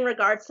something in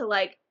regards to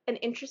like an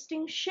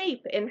interesting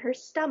shape in her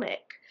stomach,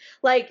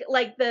 like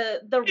the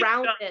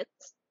roundness.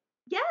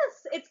 Yes,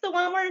 it's the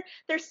one where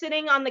they're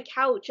sitting on the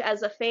couch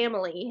as a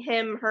family,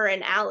 him, her,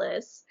 and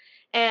Alice,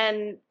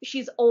 and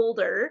she's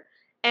older.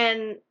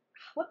 And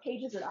what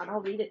page is it on?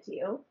 I'll read it to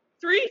you.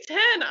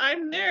 310,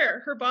 I'm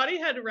there. Her body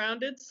had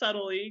rounded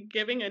subtly,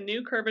 giving a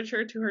new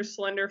curvature to her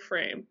slender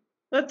frame.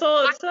 That's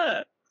all it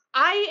said.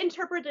 I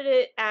interpreted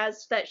it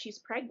as that she's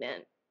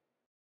pregnant.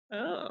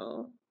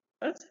 Oh.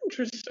 That's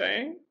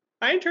interesting.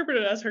 I interpret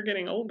it as her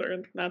getting older,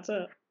 and that's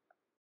it.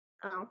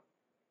 Oh,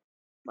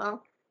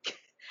 well,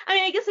 I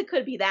mean, I guess it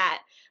could be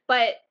that,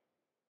 but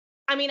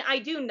I mean, I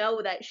do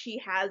know that she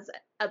has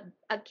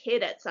a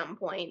kid at some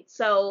point,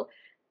 so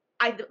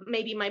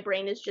maybe my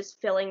brain is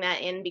just filling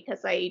that in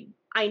because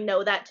I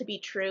know that to be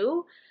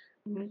true.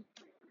 Mhm.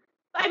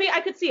 I mean,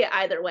 I could see it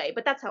either way,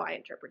 but that's how I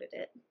interpreted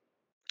it.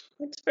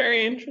 That's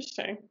very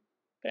interesting.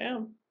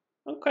 Damn.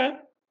 Okay.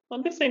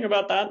 Let me think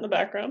about that in the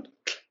background.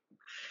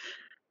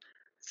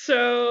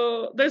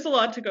 So there's a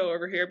lot to go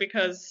over here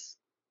because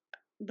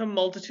the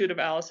multitude of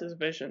Alice's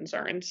visions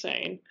are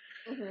insane.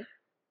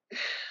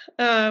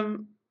 Hmm.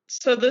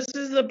 So this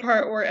is the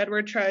part where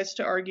Edward tries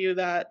to argue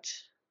that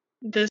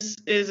this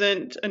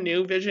isn't a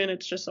new vision,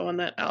 it's just the one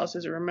that Alice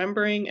is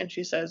remembering, and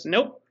she says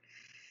nope.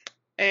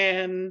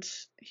 And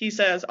he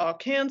says, I'll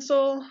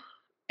cancel.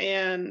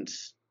 And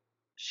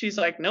she's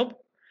like,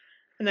 nope.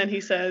 And then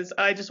he says,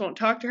 I just won't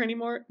talk to her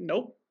anymore.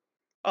 Nope.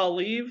 I'll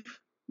leave.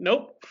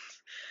 Nope.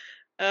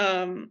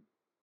 Um,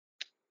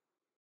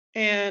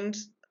 and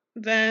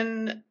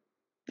then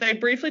they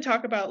briefly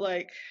talk about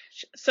like,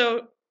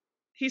 so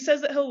he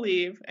says that he'll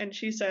leave, and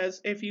she says,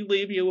 if you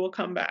leave, you will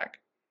come back.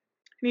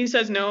 And he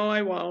says, no,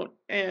 I won't.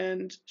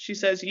 And she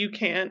says, you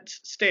can't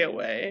stay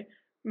away.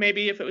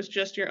 Maybe if it was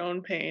just your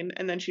own pain.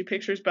 And then she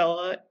pictures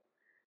Bella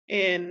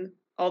in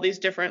all these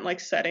different like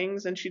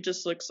settings, and she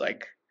just looks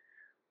like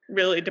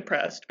really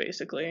depressed,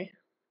 basically.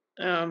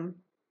 Um,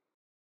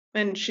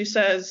 and she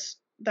says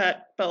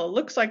that Bella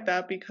looks like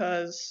that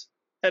because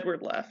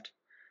Edward left.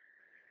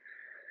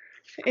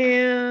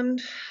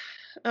 And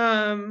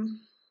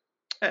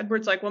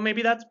Edward's like, well,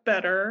 maybe that's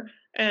better.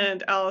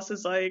 And Alice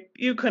is like,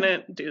 you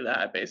couldn't do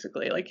that,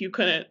 basically. Like, you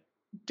couldn't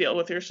deal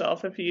with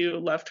yourself if you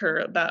left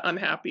her that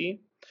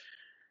unhappy.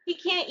 He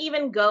can't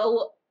even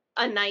go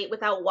a night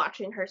without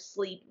watching her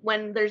sleep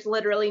when there's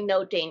literally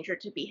no danger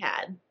to be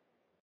had.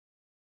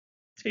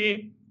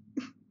 See?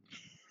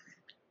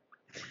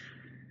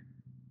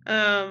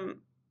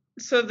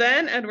 So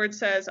then Edward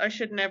says, I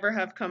should never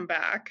have come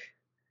back.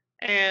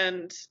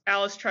 And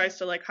Alice tries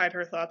to like hide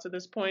her thoughts at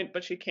this point,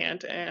 but she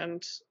can't.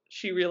 And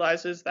she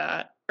realizes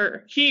that,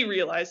 or he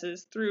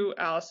realizes through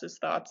Alice's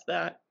thoughts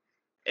that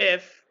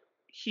if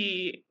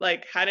he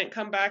like hadn't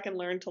come back and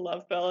learned to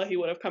love Bella, he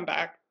would have come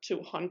back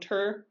to hunt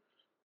her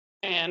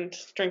and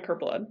drink her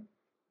blood.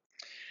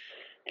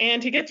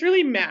 And he gets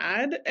really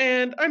mad,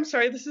 and I'm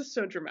sorry, this is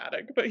so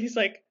dramatic, but he's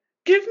like,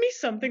 give me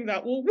something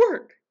that will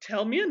work.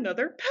 Tell me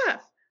another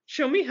path.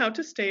 Show me how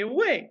to stay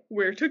away,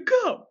 where to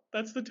go.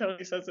 That's the tone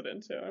he says it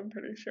into, I'm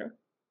pretty sure.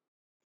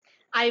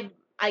 I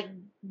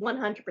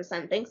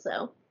 100% think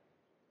so.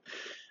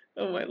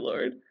 Oh my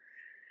lord.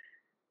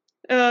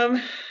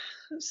 Um,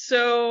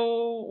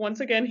 so once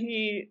again,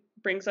 he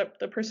brings up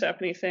the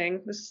Persephone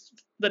thing. This is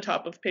the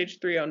top of page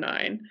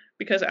 309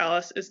 because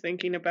Alice is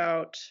thinking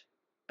about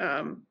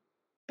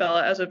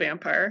Bella as a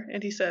vampire,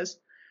 and he says,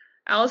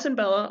 Alice and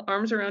Bella,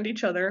 arms around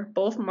each other,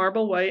 both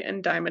marble white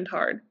and diamond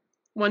hard.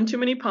 One too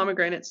many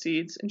pomegranate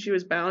seeds, and she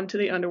was bound to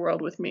the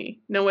underworld with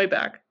me. No way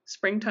back.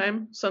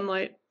 Springtime,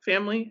 sunlight,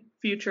 family,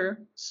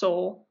 future,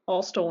 soul,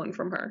 all stolen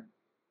from her.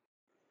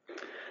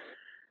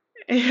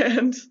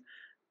 And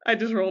I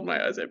just rolled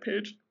my eyes at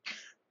Paige.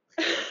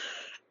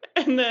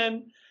 And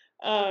then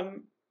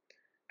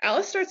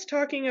Alice starts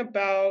talking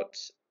about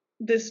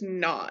this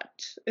knot,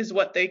 is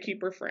what they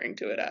keep referring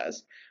to it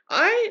as.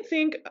 I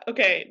think,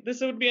 okay,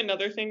 this would be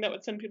another thing that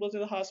would send people to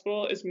the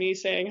hospital, is me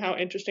saying how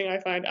interesting I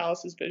find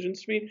Alice's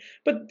visions to be.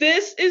 But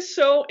this is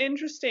so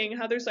interesting,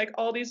 how there's like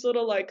all these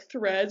little like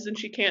threads and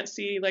she can't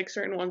see like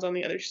certain ones on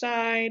the other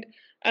side.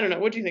 I don't know.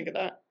 What do you think of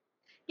that?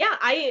 Yeah,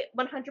 I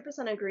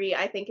 100% agree.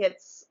 I think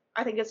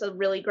it's a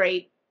really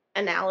great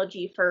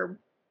analogy for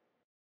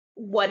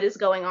what is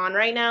going on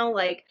right now.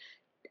 Like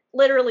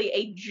literally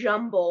a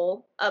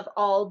jumble of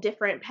all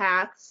different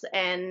paths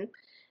and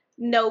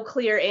no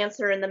clear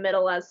answer in the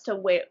middle as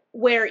to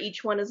where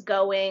each one is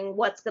going,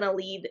 what's going to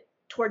lead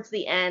towards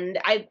the end.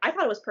 I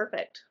thought it was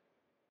perfect.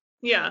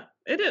 Yeah,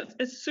 it is.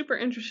 It's super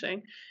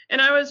interesting.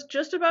 And I was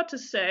just about to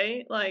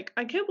say, like,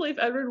 I can't believe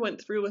Edward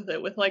went through with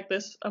it with like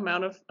this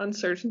amount of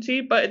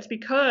uncertainty, but it's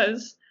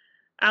because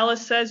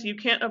Alice says you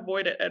can't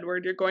avoid it,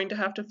 Edward. You're going to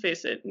have to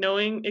face it.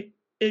 Knowing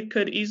it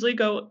could easily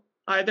go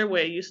either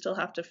way, you still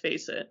have to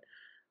face it.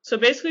 So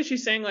basically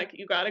she's saying like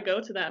you got to go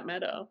to that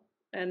meadow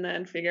and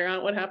then figure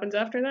out what happens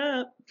after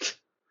that.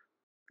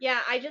 Yeah,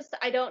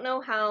 I don't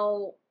know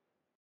how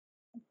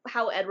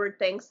Edward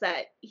thinks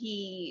that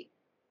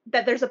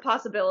there's a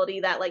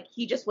possibility that like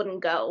he just wouldn't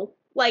go.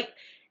 Like,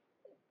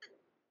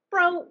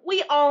 bro,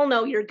 we all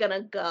know you're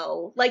gonna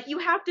go. Like, you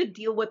have to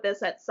deal with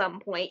this at some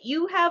point.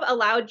 You have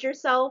allowed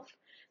yourself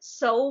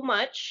so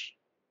much.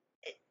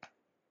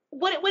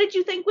 What did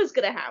you think was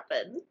gonna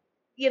happen?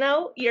 You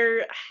know,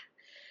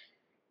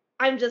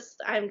 I'm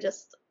just I'm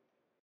just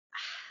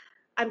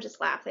I'm just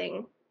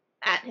laughing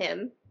at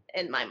him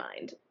in my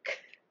mind.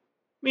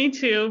 Me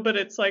too, but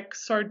it's like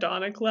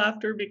sardonic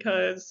laughter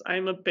because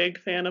I'm a big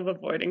fan of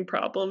avoiding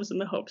problems in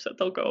the hopes that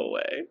they'll go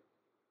away.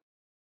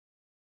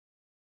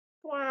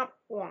 Womp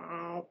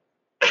womp.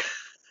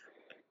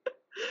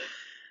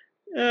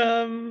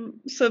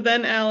 So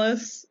then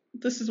Alice,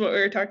 this is what we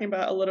were talking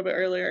about a little bit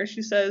earlier.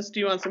 She says, "Do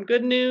you want some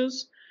good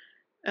news?"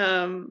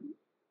 And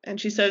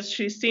she says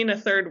she's seen a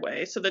third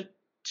way. So the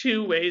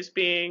two ways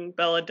being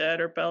Bella dead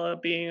or Bella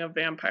being a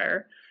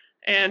vampire.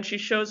 And she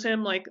shows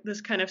him like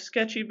this kind of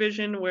sketchy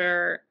vision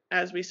where,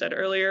 as we said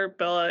earlier,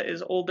 Bella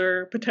is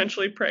older,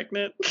 potentially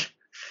pregnant.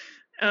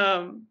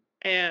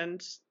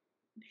 And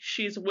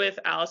she's with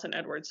Alice and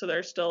Edward. So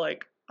they're still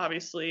like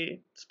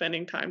obviously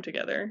spending time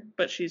together,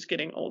 but she's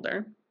getting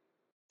older.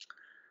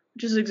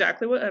 Which is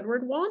exactly what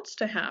Edward wants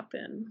to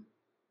happen.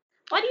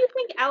 Why do you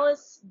think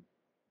Alice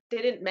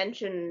didn't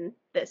mention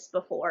this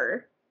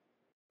before?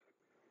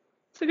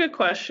 It's a good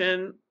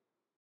question.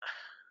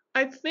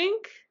 I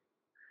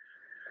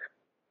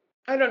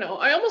don't know.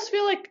 I almost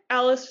feel like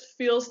Alice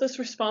feels this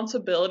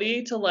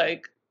responsibility to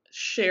like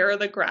share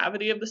the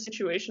gravity of the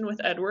situation with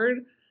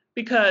Edward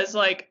because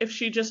like if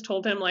she just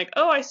told him like,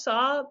 "Oh, I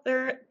saw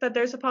that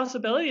there's a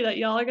possibility that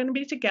y'all are going to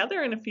be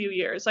together in a few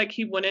years." Like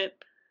he wouldn't.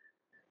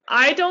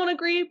 I don't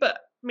agree, but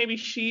maybe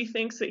she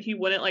thinks that he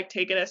wouldn't like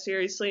take it as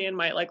seriously and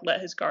might like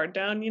let his guard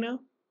down, you know?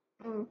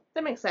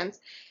 That makes sense.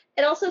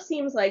 It also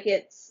seems like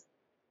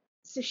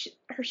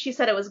she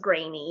said it was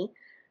grainy,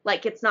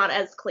 like it's not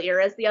as clear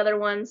as the other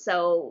one,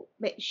 so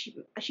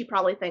she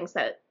probably thinks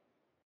that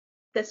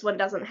this one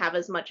doesn't have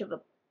as much of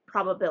a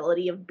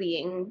probability of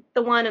being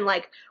the one, and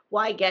like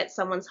why get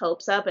someone's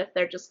hopes up if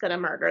they're just gonna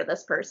murder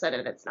this person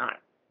and it's not.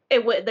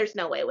 There's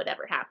no way it would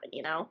ever happen,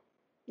 you know?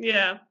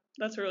 Yeah,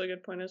 that's a really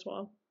good point as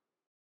well.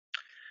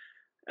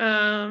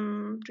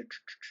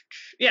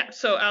 Yeah,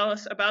 so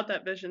Alice about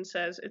that vision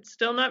says, "It's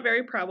still not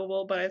very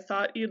probable, but I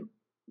thought you'd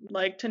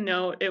like to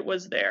know it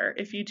was there.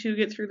 If you two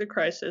get through the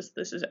crisis,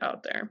 this is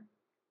out there."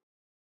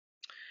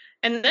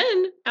 And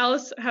then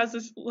Alice has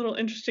this little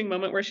interesting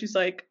moment where she's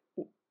like,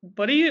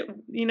 what do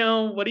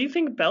you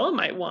think Bella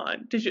might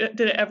want? Did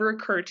it ever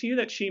occur to you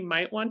that she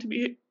might want to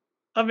be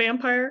a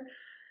vampire?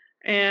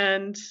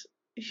 And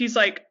he's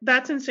like,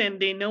 "That's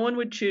insanity. No one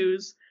would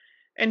choose."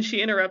 And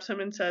she interrupts him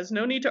and says,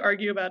 "No need to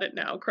argue about it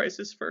now.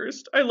 Crisis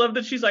first." I love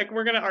that she's like,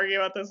 "We're going to argue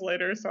about this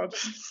later, so I'll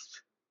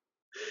just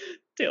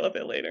deal with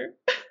it later."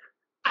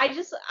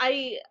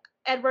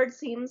 Edward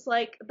seems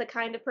like the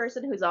kind of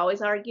person who's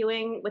always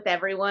arguing with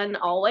everyone,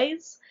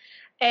 always.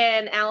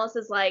 And Alice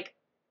is like,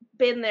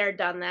 been there,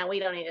 done that. We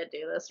don't need to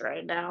do this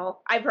right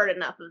now. I've heard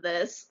enough of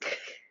this.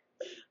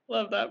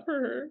 Love that for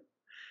her.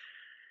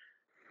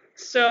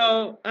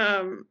 So,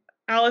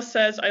 Alice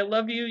says, "I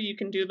love you. You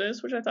can do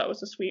this," which I thought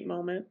was a sweet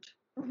moment.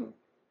 Mm-hmm.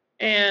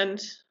 And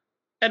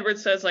Edward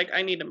says, like,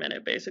 "I need a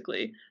minute,"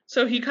 basically.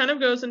 So he kind of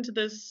goes into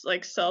this,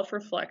 like,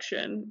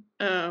 self-reflection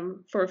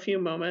for a few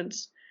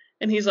moments.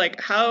 And he's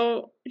like,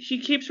 he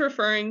keeps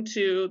referring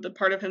to the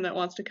part of him that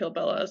wants to kill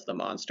Bella as the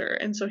monster.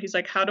 And so he's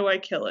like, "How do I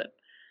kill it?"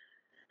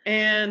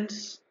 And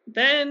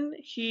then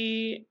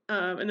he,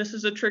 and this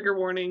is a trigger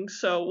warning,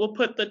 so we'll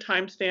put the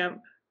timestamp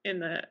in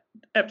the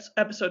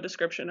episode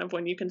description of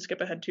when you can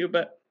skip ahead to,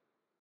 but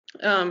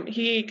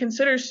he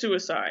considers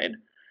suicide.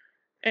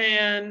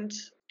 And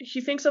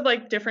he thinks of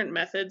like different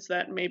methods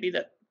that maybe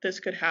that this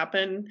could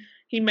happen.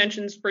 He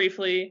mentions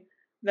briefly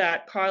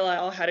that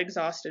Carlisle had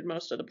exhausted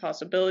most of the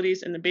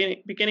possibilities in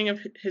the beginning of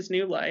his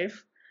new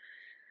life.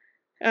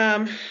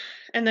 And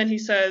then he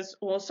says,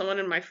 "Well, someone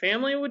in my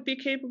family would be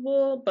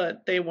capable,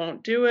 but they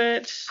won't do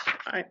it."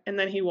 And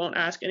then he won't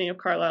ask any of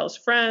Carlisle's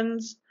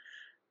friends.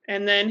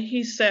 And then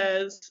he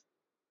says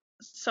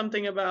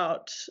something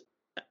about,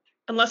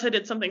 "Unless I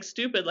did something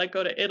stupid like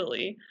go to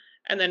Italy,"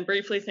 and then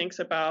briefly thinks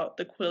about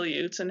the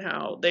Quileutes and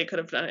how they could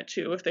have done it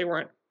too if they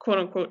weren't quote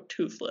unquote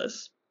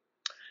toothless.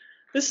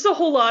 This is a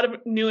whole lot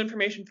of new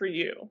information for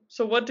you.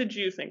 So what did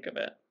you think of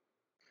it?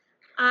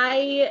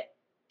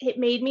 It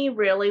made me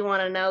really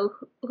want to know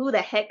who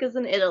the heck is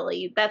in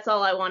Italy. That's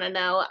all I want to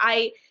know.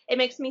 It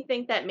makes me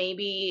think that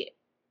maybe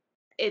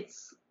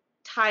it's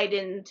tied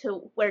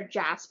into where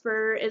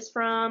Jasper is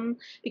from,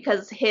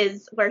 because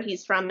where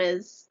he's from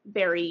is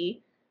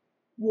very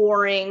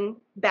warring,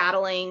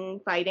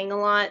 battling, fighting a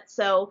lot.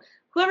 So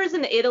whoever's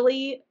in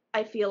Italy,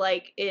 I feel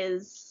like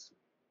is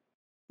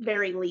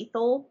very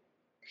lethal.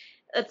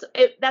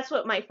 That's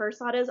what my first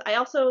thought is. I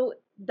also,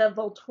 the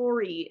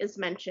Volturi is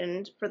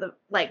mentioned for the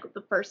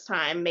first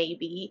time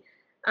maybe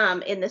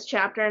in this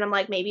chapter, and I'm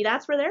like, maybe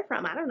that's where they're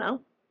from. I don't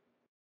know.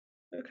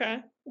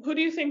 Okay. Who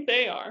do you think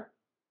they are?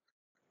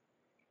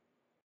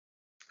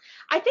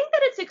 I think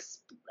that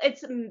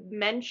it's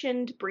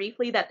mentioned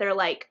briefly that they're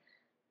like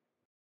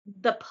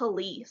the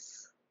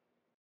police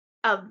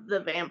of the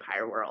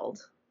vampire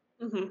world.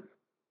 Mm-hmm.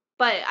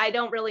 But I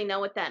don't really know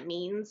what that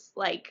means.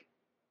 Like,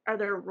 are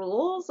there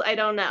rules? I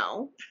don't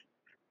know.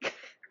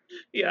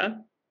 Yeah.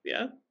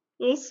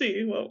 We'll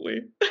see, won't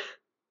we?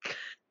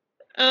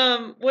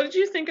 What did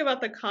you think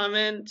about the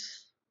comment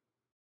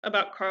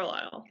about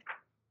Carlisle?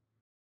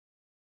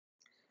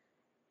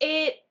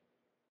 It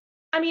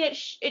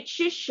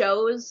just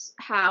shows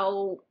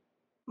how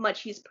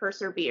much he's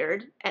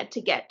persevered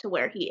to get to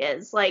where he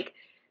is. Like,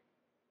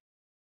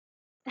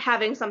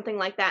 having something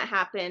like that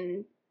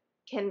happen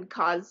can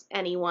cause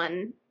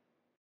anyone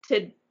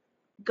to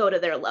go to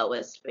their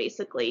lowest,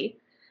 basically.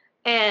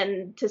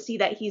 And to see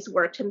that he's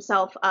worked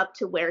himself up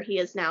to where he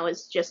is now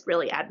is just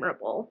really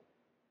admirable.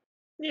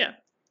 Yeah,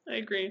 I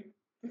agree.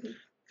 Mhm.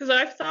 Because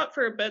I've thought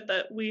for a bit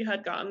that we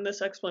had gotten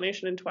this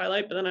explanation in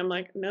Twilight, but then I'm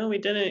like, no, we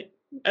didn't.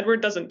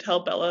 Edward doesn't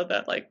tell Bella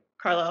that, like,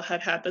 Carlisle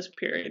had this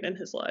period in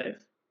his life,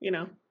 you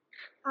know?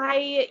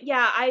 I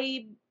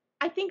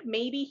think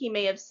maybe he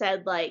may have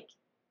said like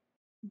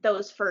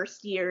those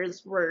first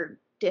years were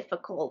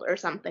difficult or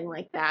something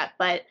like that,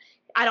 but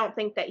I don't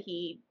think that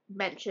he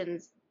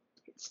mentions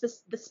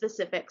the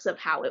specifics of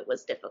how it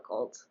was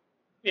difficult.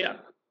 Yeah,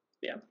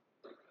 yeah.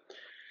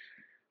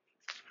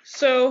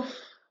 So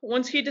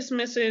once he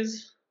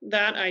dismisses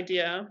that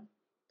idea,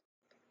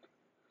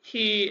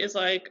 he is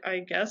like, I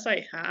guess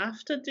I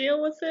have to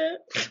deal with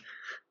it.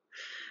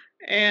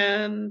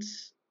 And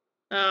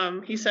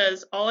he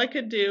says, all I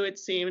could do, it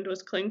seemed,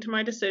 was cling to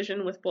my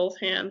decision with both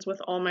hands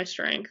with all my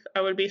strength.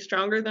 I would be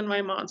stronger than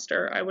my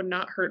monster. I would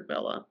not hurt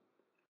Bella.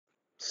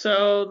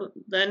 So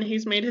then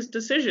he's made his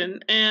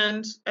decision,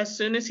 and as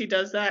soon as he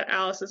does that,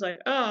 Alice is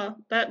like, "Oh,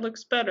 that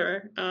looks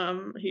better."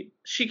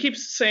 She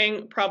keeps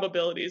saying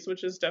probabilities,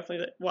 which is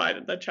definitely why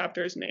the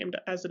chapter is named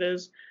as it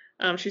is.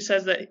 She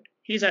says that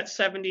he's at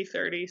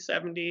 70-30,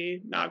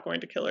 70 not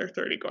going to kill her,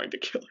 30 going to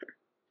kill her.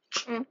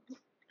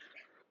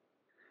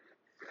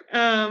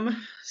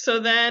 So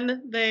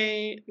then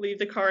they leave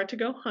the car to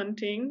go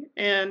hunting,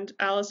 and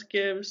Alice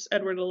gives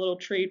Edward a little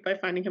treat by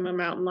finding him a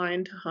mountain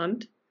lion to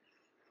hunt.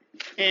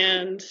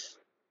 And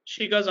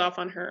she goes off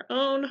on her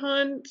own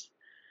hunt,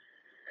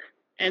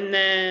 and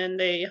then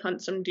they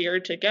hunt some deer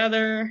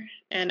together,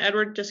 and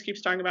Edward just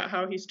keeps talking about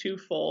how he's too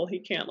full, he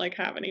can't like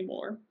have any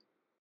more.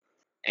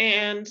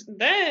 And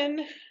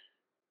then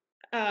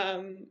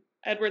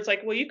Edward's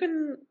like, well, you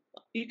can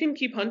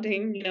keep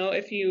hunting, you know,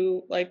 if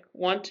you like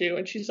want to.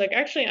 And she's like,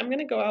 actually, I'm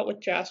gonna go out with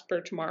Jasper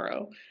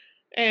tomorrow.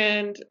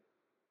 And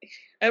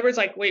Edward's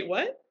like, wait,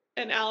 what?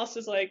 And Alice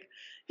is like,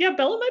 yeah,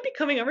 Bella might be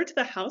coming over to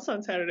the house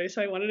on Saturday,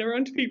 so I wanted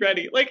everyone to be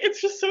ready. Like, it's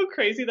just so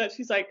crazy that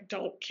she's like,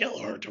 don't kill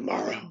her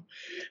tomorrow.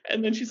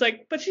 And then she's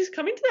like, but she's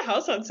coming to the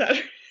house on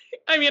Saturday.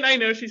 I mean, I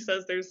know she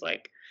says there's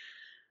like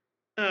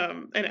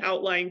an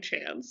outlying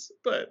chance,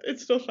 but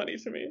it's still funny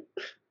to me.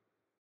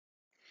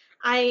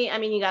 I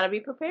mean, you gotta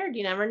be prepared.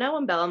 You never know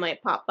when Bella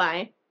might pop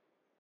by.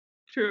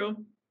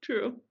 True.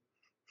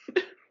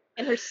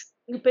 In her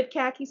stupid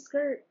khaki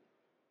skirt.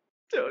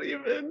 Don't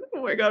even.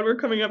 Oh my god, we're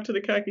coming up to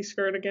the khaki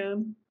skirt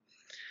again.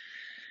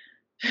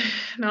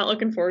 Not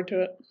looking forward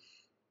to it.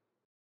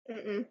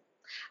 Mm-mm.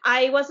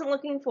 I wasn't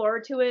looking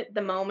forward to it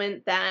the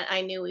moment that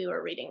I knew we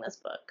were reading this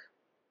book.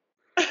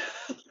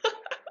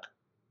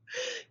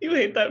 You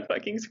hate that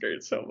fucking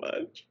skirt so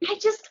much. Why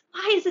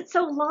is it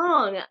so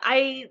long?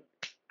 I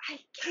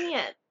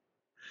can't.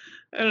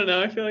 I don't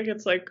know, I feel like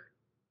it's like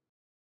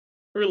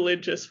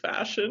religious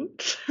fashion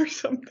or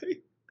something.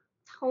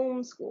 It's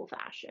homeschool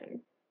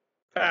fashion.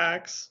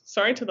 Facts.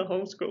 Sorry to the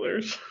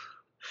homeschoolers.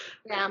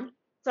 Yeah.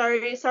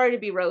 Sorry to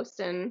be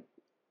roasting.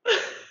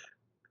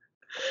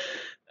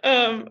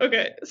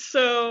 Okay,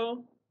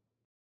 so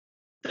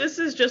this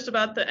is just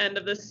about the end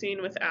of this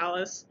scene with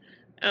Alice.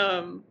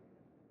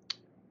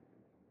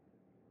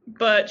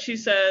 But she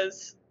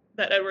says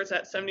that Edward's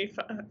at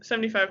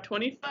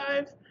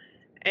 75-25,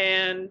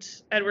 and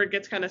Edward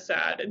gets kind of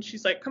sad, and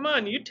she's like, come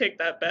on, you take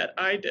that bet,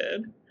 I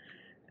did.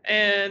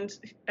 And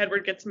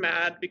Edward gets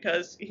mad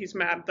because he's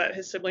mad that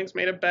his siblings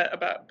made a bet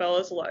about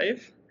Bella's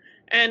life.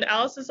 And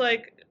Alice is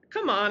like,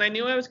 come on, I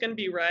knew I was going to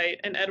be right.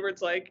 And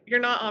Edward's like, you're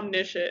not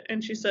omniscient.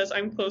 And she says,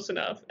 I'm close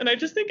enough. And I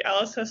just think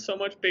Alice has so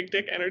much big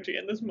dick energy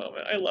in this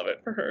moment. I love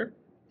it for her.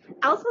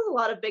 Alice has a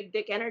lot of big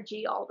dick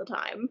energy all the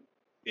time.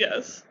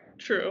 Yes,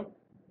 true.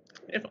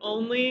 If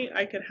only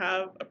I could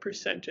have a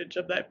percentage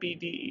of that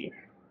BDE.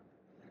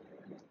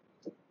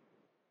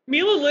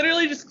 Mila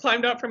literally just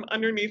climbed out from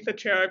underneath the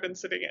chair I've been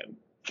sitting in.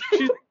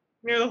 She's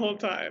here the whole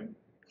time.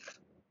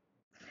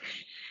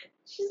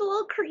 She's a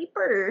little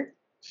creeper.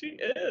 She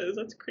is.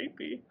 That's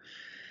creepy.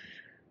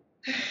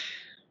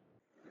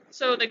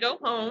 So they go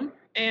home,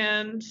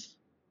 and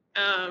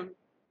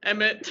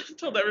Emmett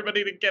told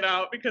everybody to get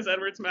out because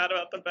Edward's mad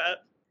about the bet.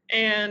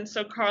 And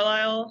so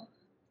Carlisle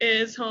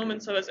is home,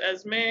 and so is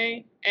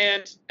Esme.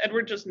 And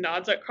Edward just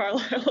nods at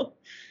Carlisle,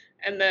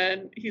 and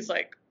then he's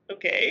like,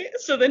 okay.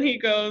 So then he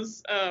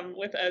goes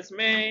with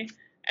Esme,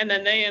 and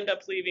then they end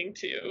up leaving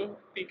too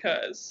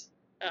because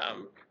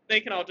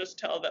they can all just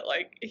tell that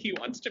like he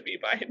wants to be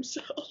by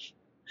himself.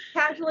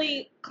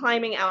 Casually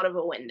climbing out of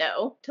a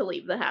window to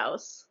leave the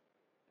house.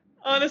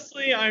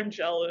 Honestly, I'm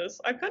jealous.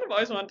 I've kind of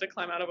always wanted to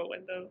climb out of a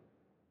window.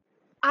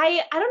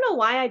 I don't know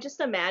why, I just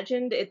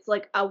imagined it's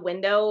like a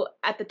window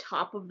at the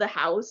top of the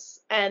house,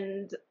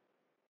 and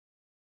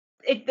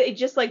it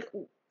just like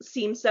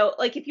seems so,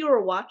 like if you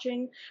were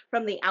watching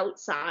from the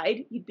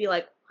outside, you'd be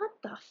like, what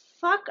the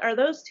fuck are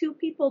those two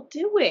people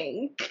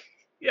doing?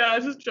 Yeah,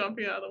 just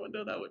jumping out of the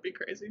window, that would be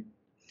crazy.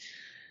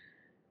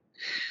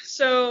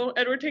 So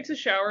Edward takes a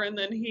shower, and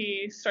then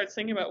he starts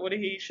thinking about what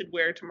he should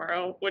wear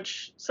tomorrow,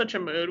 which, such a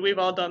mood. We've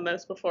all done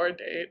this before a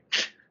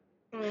date.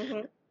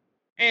 Mm-hmm.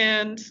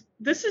 And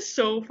this is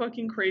so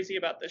fucking crazy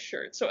about this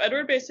shirt. So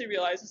Edward basically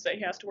realizes that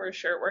he has to wear a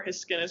shirt where his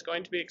skin is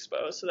going to be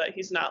exposed so that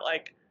he's not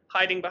like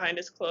hiding behind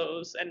his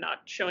clothes and not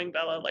showing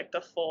Bella like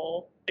the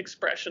full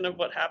expression of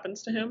what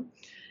happens to him.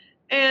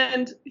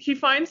 And he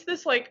finds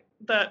this like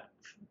that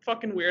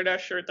fucking weird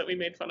ass shirt that we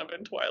made fun of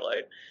in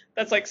Twilight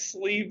that's like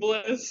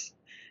sleeveless.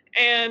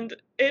 And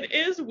it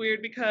is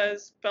weird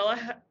because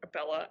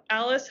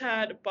Alice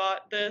had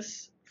bought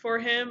this for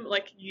him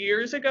like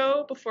years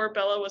ago before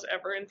Bella was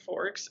ever in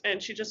Forks,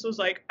 and she just was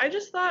like, I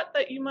just thought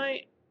that you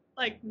might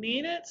like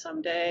need it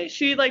someday.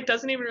 She like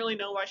doesn't even really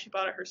know why she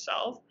bought it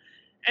herself.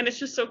 And it's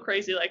just so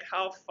crazy like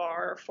how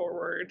far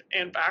forward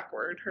and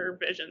backward her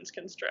visions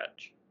can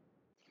stretch.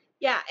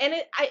 Yeah, and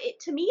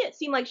to me it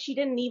seemed like she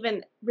didn't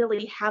even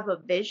really have a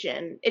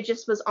vision. It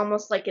just was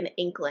almost like an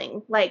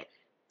inkling, like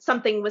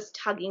something was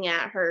tugging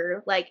at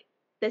her, like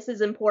this is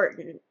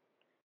important,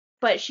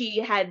 but she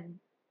had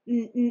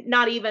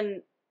not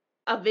even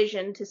a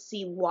vision to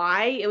see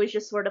why. It was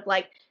just sort of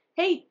like,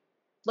 hey,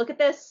 look at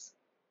this,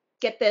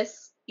 get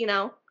this, you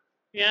know.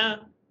 Yeah,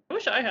 I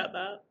wish I had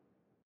that.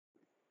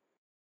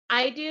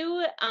 I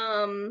do,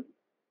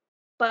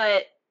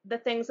 but the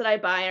things that I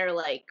buy are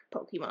like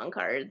Pokemon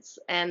cards,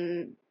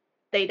 and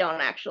they don't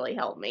actually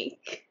help me.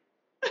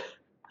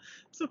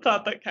 It's a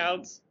thought that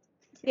counts.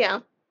 Yeah.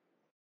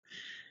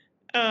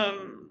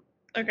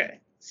 Okay.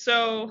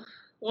 So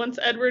once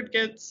Edward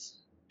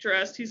gets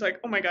dressed, he's like,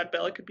 oh my god,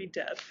 Bella could be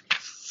dead.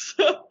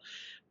 So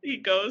he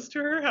goes to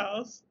her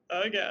house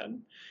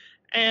again.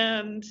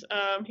 And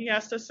he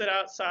has to sit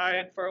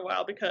outside for a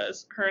while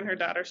because her and her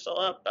dad are still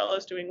up.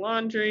 Bella's doing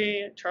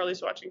laundry.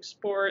 Charlie's watching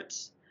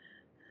sports.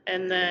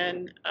 And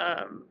then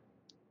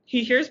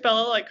he hears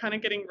Bella like kind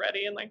of getting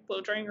ready and like blow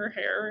drying her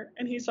hair.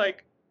 And he's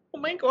like, oh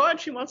my god,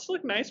 she wants to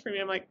look nice for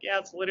me. I'm like, yeah,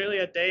 it's literally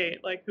a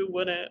date. Like, who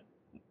wouldn't?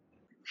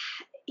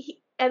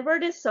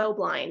 Edward is so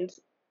blind.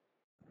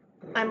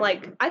 I'm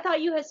like, I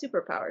thought you had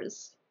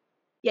superpowers.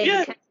 Yeah,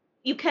 Yeah.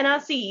 you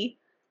cannot see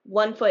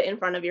 1 foot in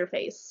front of your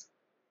face.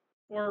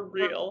 Or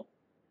real.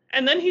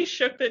 And then he's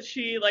shook that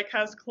she like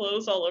has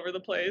clothes all over the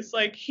place.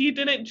 Like he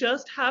didn't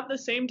just have the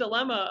same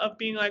dilemma of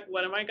being like,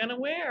 what am I gonna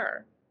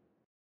wear?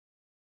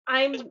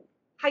 I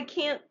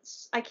can't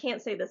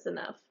say this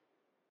enough.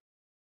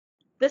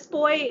 This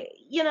boy,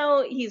 you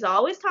know, he's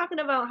always talking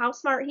about how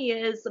smart he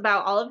is,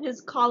 about all of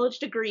his college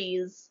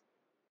degrees.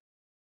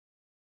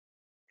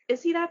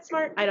 Is he that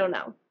smart? I don't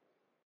know.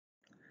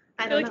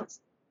 I don't know.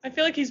 I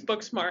feel like he's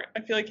book smart.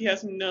 I feel like he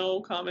has no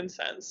common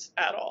sense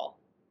at all.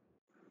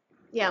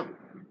 Yeah.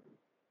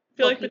 I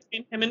feel like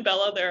between him and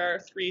Bella, there are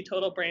 3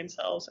 total brain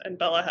cells, and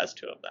Bella has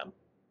 2 of them.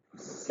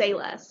 Say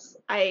less.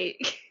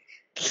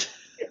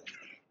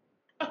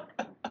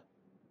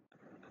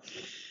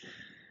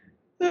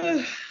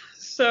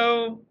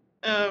 So,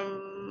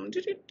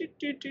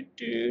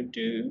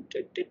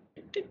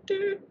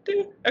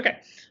 okay.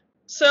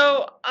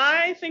 So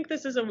I think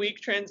this is a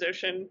weak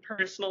transition,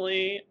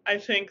 personally. I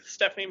think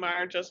Stephenie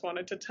Meyer just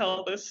wanted to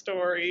tell this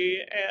story,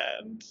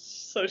 and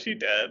so she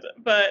did.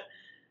 But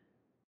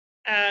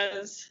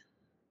as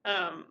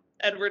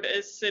Edward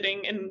is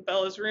sitting in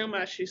Bella's room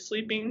as she's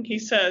sleeping, he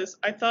says,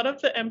 I thought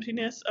of the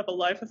emptiness of a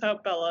life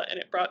without Bella, and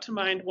it brought to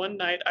mind one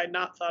night I'd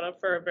not thought of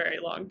for a very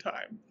long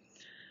time.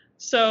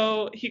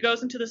 So he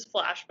goes into this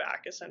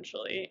flashback,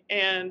 essentially,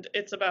 and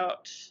it's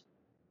about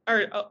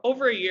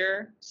over a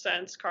year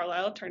since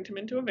Carlisle turned him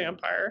into a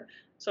vampire,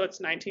 so it's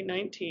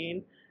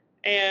 1919,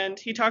 and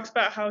he talks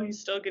about how he's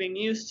still getting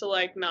used to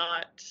like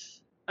not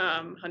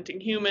hunting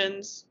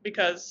humans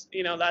because,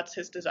 you know, that's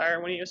his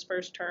desire when he was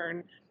first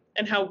turned,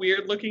 and how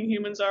weird looking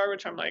humans are,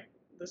 which I'm like,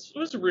 this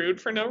was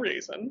rude for no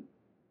reason.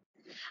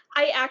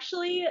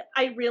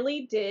 I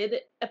really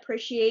did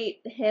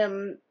appreciate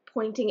him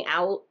pointing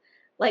out,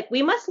 like,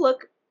 we must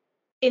look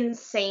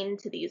insane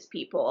to these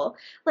people.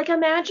 Like,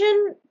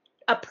 imagine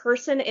a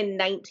person in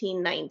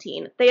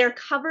 1919. They are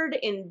covered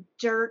in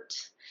dirt.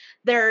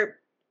 Their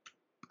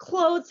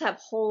clothes have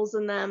holes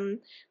in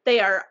them. They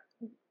are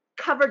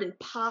covered in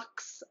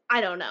pox. I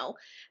don't know.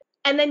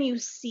 And then you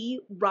see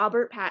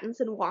Robert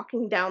Pattinson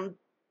walking down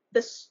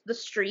the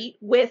street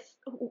with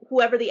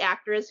whoever the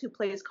actor is who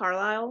plays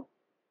Carlisle.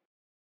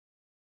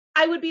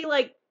 I would be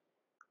like,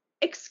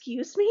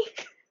 excuse me?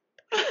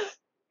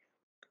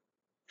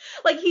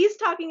 Like, he's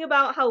talking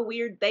about how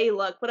weird they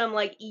look, but I'm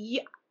like,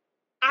 yeah,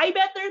 I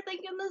bet they're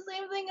thinking the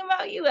same thing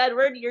about you,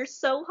 Edward. You're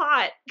so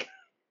hot.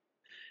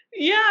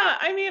 Yeah,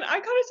 I mean, I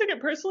kind of took it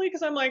personally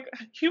because I'm like,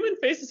 human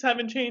faces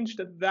haven't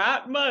changed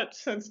that much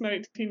since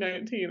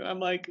 1919. I'm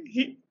like,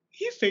 he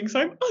thinks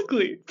I'm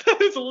ugly.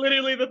 That is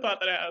literally the thought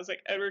that I had. I was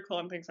like, Edward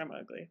Cullen thinks I'm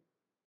ugly.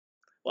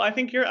 Well, I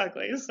think you're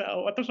ugly,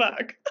 so what the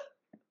fuck?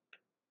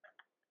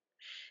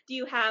 Do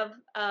you have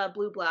a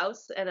blue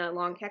blouse and a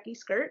long khaki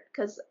skirt?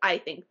 Because I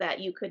think that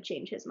you could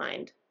change his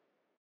mind.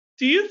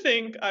 Do you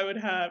think I would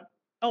have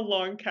a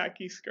long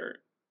khaki skirt?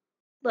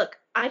 Look,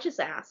 I just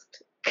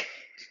asked.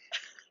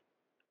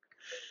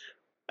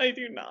 I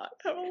do not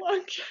have a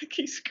long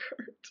khaki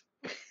skirt.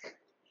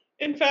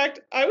 In fact,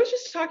 I was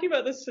just talking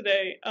about this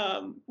today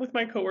with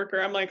my coworker.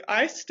 I'm like,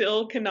 I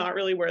still cannot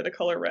really wear the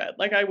color red.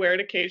 Like, I wear it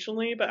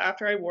occasionally, but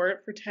after I wore it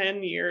for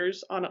 10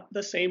 years on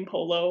the same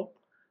polo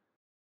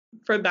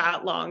for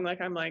that long,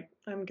 like, I'm like,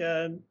 I'm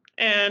good.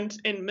 And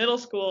in middle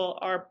school,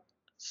 our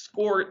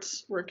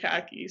skirts were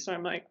khaki, so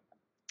I'm like,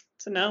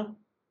 it's a no.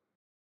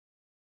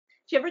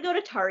 Did you ever go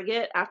to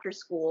Target after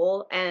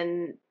school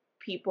and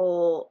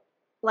people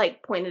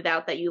like pointed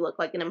out that you look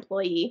like an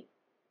employee?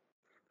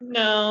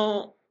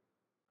 No,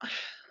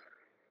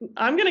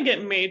 I'm gonna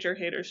get major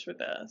haters for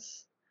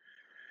this.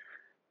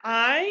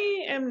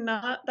 I am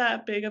not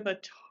that big of a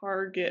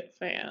Target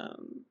fan.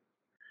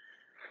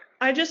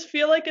 I just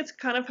feel like it's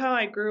kind of how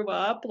I grew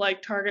up.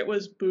 Like Target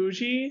was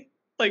bougie,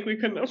 like we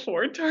couldn't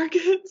afford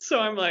Target. So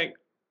I'm like,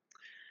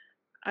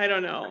 I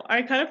don't know.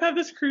 I kind of have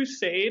this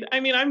crusade.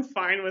 I mean, I'm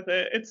fine with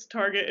it. It's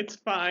Target, it's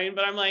fine.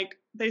 But I'm like,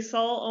 they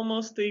sell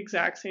almost the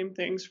exact same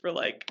things for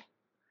like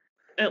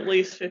at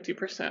least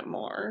 50%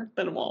 more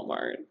than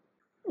Walmart.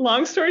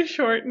 Long story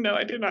short, no,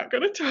 I did not go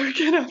to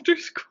Target after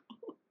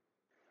school.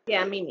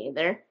 Yeah, me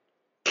neither.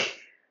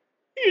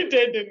 You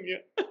did, didn't you?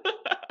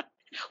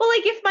 Well,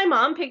 like if my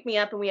mom picked me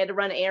up and we had to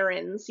run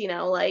errands,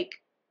 like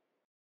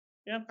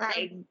Yeah.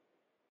 I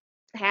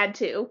had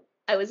to.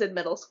 I was in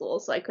middle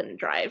school, so I couldn't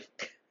drive.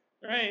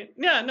 Right.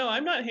 Yeah, no,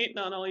 I'm not hating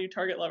on all you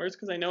Target lovers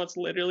because I know it's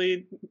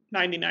literally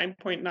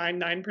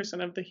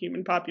 99.99% of the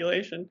human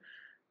population.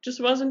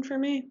 Just wasn't for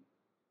me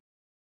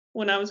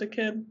when I was a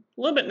kid.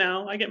 A little bit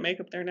now. I get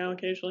makeup there now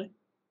occasionally.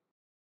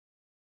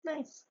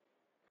 Nice.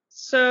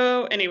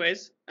 So,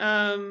 anyways,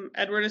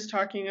 Edward is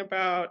talking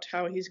about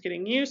how he's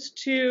getting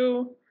used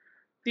to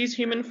these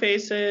human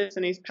faces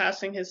and he's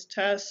passing his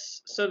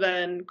tests. So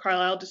then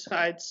Carlisle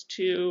decides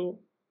to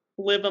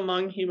live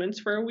among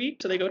humans for a week.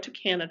 So they go to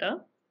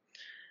Canada.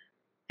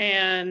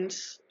 And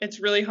it's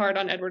really hard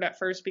on Edward at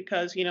first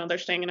because, they're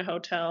staying in a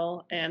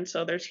hotel and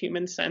so there's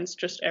human scents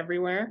just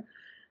everywhere.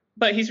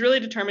 But he's really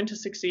determined to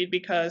succeed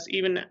because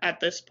even at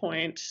this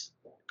point,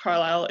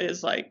 Carlisle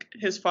is like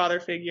his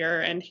father figure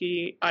and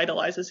he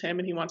idolizes him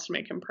and he wants to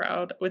make him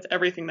proud with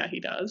everything that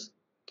he does.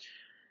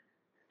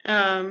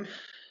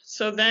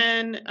 So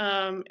then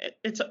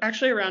it's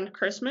actually around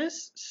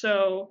Christmas.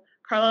 So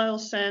Carlisle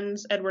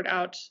sends Edward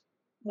out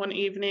one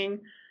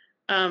evening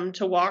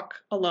to walk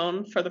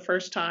alone for the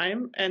first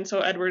time. And so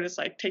Edward is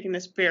like taking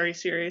this very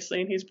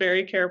seriously and he's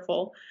very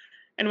careful.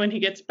 And when he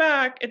gets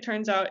back, it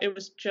turns out it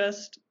was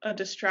just a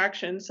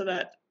distraction so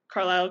that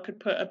Carlisle could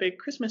put a big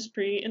Christmas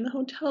tree in the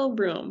hotel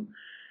room.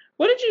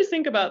 What did you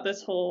think about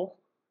this whole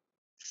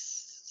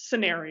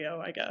scenario,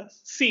 I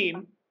guess?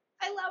 Scene.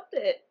 I loved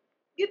it.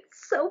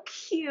 It's so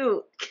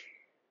cute.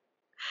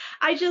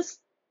 I just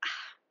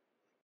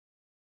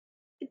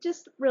it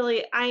just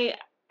really I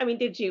mean,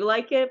 did you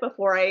like it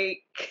before I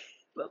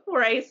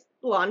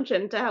launch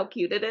into how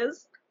cute it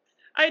is?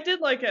 I did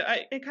like it.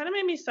 It kind of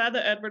made me sad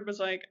that Edward was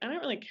like, I don't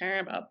really care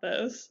about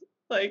this.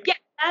 Like,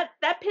 Yeah,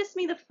 that pissed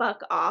me the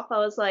fuck off. I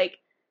was like,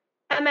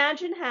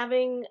 imagine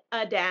having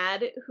a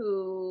dad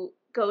who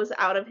goes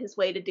out of his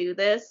way to do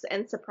this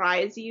and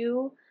surprise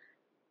you.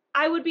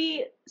 I would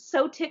be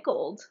so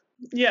tickled.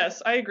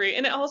 yes, I agree.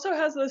 And it also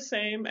has the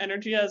same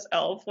energy as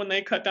Elf when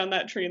they cut down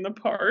that tree in the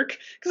park.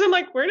 Because I'm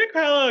like, where did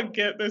Carlisle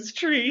get this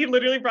tree? He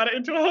literally brought it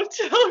into a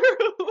hotel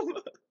room.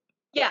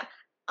 Yeah.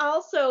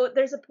 Also,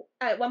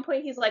 at one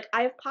point he's like,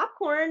 I have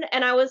popcorn,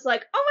 and I was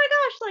like, oh my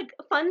gosh, like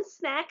a fun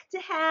snack to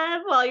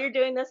have while you're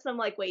doing this. And I'm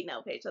like, wait,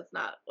 no, Paige, that's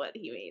not what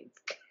he means.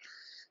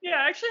 Yeah,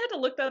 I actually had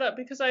to look that up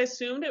because I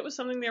assumed it was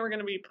something they were going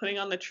to be putting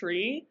on the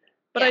tree,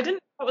 but I Yeah.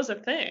 didn't know it was a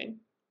thing.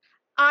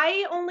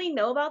 I only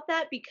know about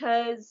that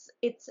because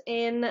if it's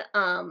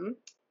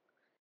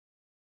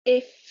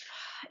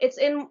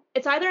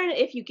either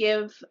if you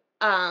give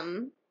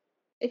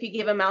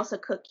a mouse a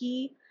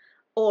cookie,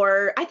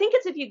 or I think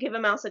it's if you give a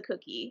mouse a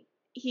cookie,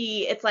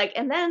 it's like,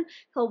 and then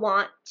he'll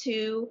want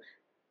to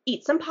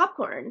eat some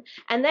popcorn.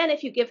 And then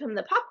if you give him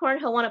the popcorn,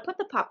 he'll want to put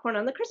the popcorn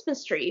on the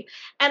Christmas tree.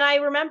 And I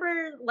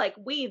remember, like,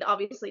 we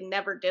obviously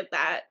never did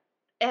that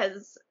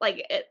as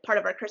like part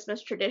of our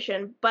Christmas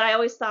tradition, but I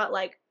always thought,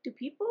 like, do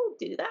people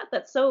do that?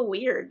 That's so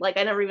weird. Like,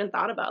 I never even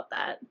thought about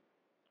that.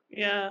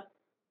 Yeah,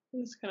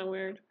 it's kind of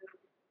weird.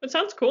 It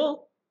sounds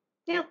cool.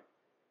 Yeah.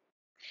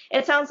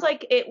 It sounds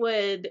like it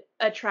would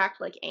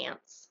attract like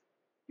ants.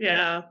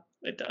 Yeah,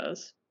 it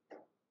does.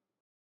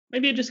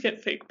 Maybe you just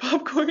get fake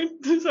popcorn.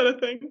 Is that a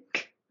thing?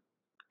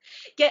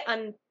 Get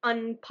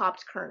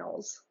unpopped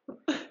kernels.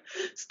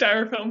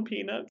 Styrofoam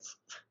peanuts.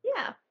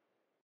 Yeah.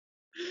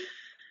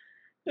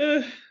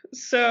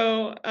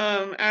 So,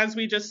 as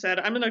we just said,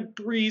 I'm gonna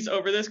breeze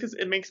over this because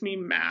it makes me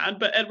mad.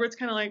 But Edward's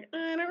kind of like,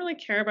 I don't really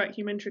care about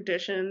human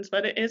traditions,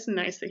 but it is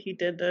nice that he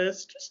did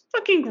this. Just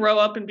fucking grow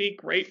up and be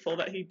grateful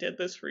that he did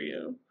this for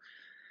you.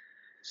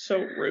 So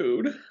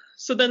rude.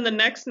 So then the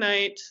next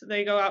night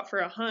they go out for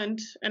a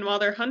hunt, and while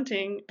they're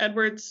hunting,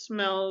 Edward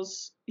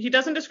smells. He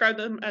doesn't describe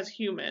them as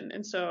human,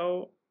 and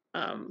so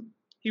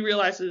he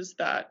realizes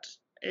that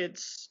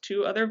it's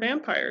two other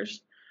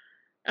vampires.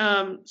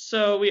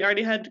 So we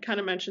already had kind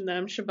of mentioned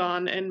them,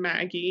 Siobhan and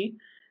Maggie.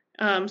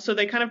 So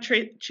they kind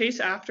of chase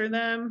after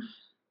them.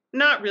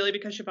 Not really,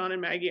 because Siobhan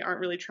and Maggie aren't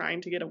really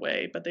trying to get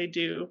away, but they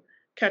do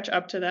catch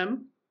up to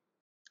them.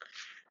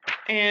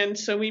 And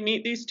so we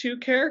meet these two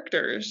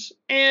characters.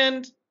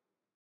 And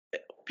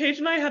Paige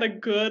and I had a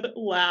good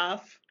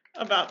laugh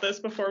about this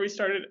before we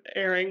started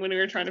airing when we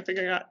were trying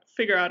to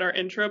figure out our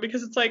intro,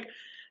 because it's like,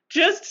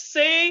 just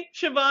say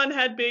Siobhan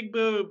had big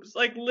boobs.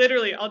 Like,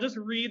 literally, I'll just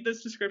read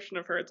this description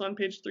of her. It's on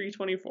page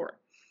 324.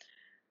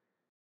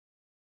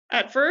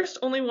 At first,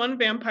 only one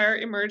vampire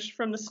emerged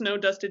from the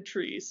snow-dusted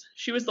trees.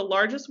 She was the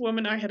largest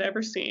woman I had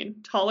ever seen,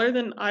 taller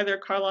than either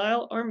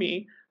Carlisle or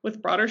me,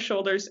 with broader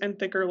shoulders and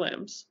thicker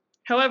limbs.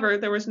 However,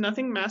 there was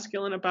nothing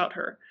masculine about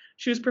her.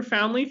 She was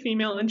profoundly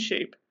female in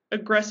shape,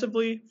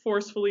 aggressively,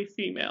 forcefully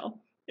female.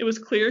 It was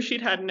clear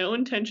she'd had no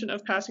intention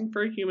of passing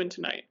for a human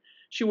tonight.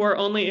 She wore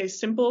only a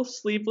simple,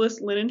 sleeveless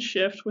linen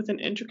shift with an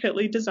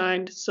intricately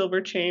designed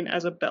silver chain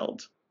as a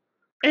belt.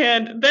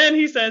 And then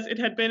he says, it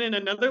had been in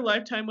another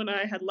lifetime when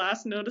I had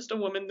last noticed a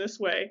woman this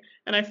way,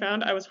 and I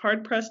found I was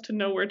hard-pressed to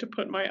know where to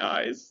put my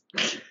eyes.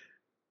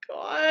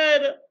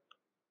 God,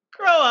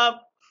 grow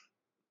up.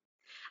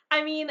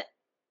 I mean,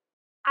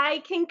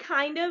 I can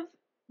kind of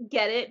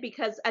get it,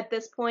 because at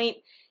this point,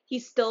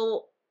 he's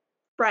still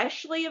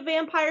freshly a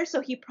vampire,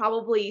 so he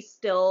probably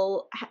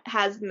still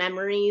has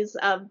memories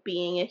of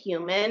being a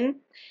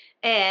human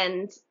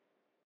and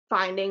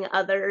finding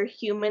other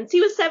humans.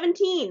 He was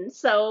 17,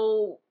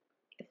 so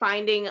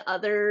finding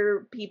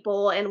other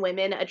people and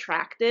women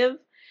attractive.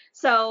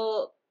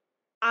 So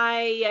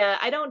I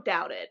don't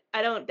doubt it.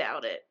 I don't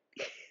doubt it.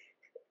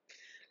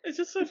 It's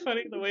just so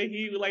funny the way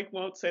he like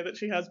won't say that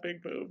she has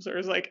big boobs or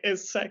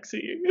is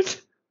sexy.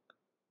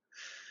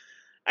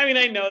 I mean,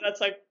 I know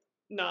that's like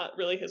not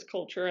really his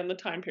culture and the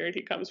time period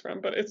he comes from,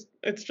 but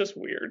it's just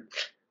weird.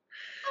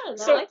 I don't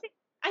know. So,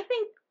 I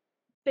think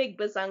big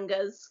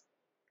bazungas,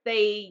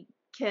 they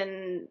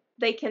can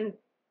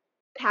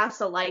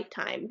pass a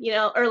lifetime, you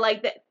know, or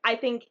like that. I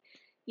think,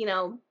 you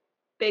know,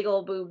 big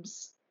old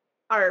boobs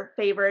are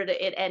favored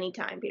at any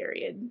time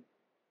period.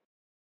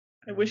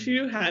 I wish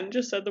you hadn't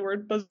just said the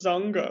word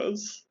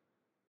bazungas.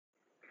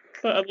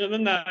 But other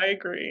than that, I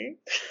agree.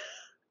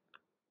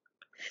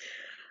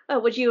 Oh,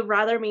 would you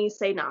rather me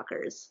say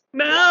knockers?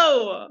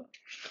 No!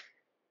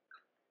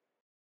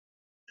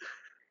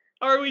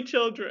 Are we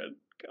children?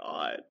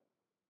 God.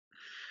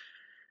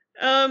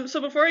 So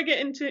before I get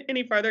into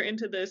any farther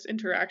into this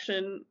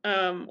interaction,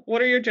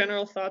 what are your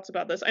general thoughts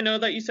about this? I know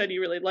that you said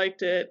you really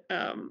liked it.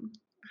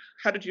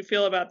 How did you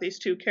feel about these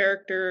two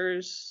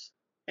characters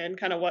and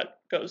kind of what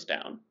goes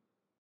down?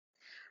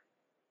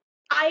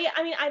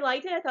 I mean, I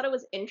liked it. I thought it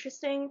was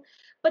interesting,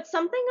 but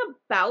something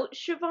about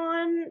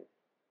Siobhan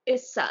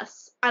is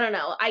sus. I don't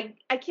know. I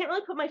can't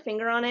really put my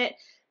finger on it.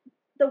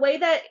 The way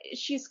that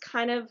she's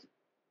kind of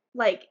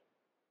like,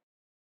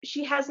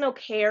 she has no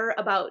care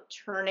about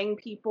turning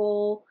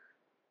people.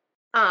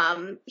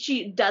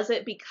 She does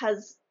it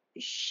because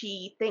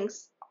she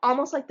thinks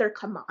almost like they're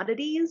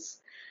commodities.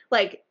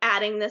 Like,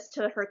 adding this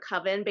to her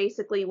coven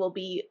basically will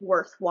be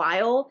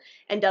worthwhile,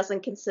 and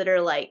doesn't consider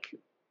like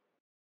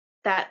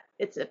that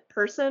it's a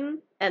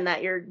person and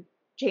that you're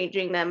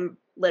changing them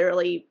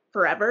literally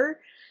forever.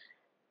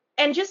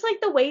 And just like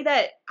the way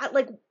that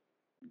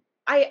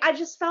I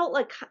just felt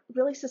like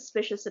really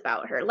suspicious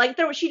about her. Like,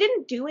 she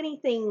didn't do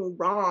anything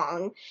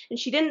wrong, and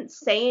she didn't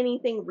say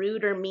anything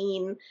rude or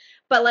mean,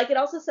 but like it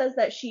also says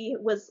that she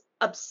was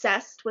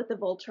obsessed with the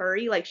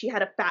Volturi. Like, she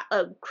had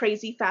a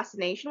crazy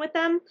fascination with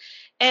them.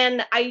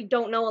 And I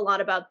don't know a lot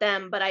about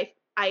them, but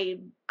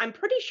I'm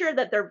pretty sure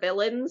that they're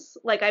villains.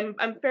 Like,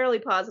 I'm fairly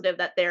positive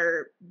that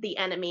they're the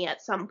enemy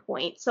at some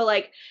point. So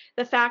like,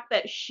 the fact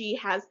that she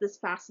has this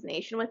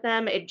fascination with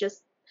them, it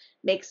just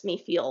makes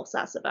me feel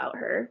sus about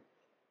her.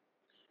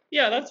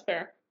 Yeah, that's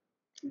fair.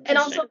 And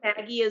also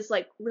Maggie is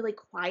like really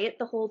quiet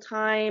the whole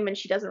time, and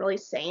she doesn't really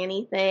say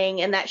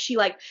anything, and that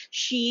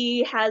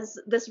she has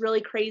this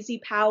really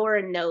crazy power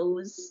and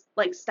knows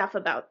like stuff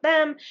about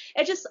them.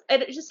 It just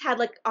had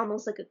like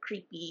almost like a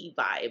creepy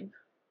vibe.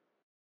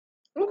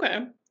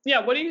 Okay.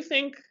 Yeah, what do you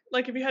think,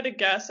 like if you had to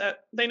guess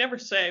they never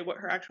say what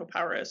her actual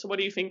power is, so what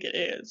do you think it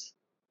is?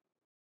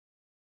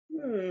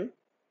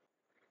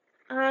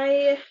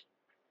 I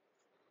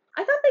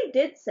thought they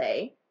did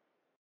say.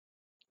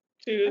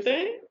 Do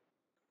they?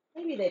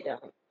 Maybe they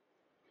don't.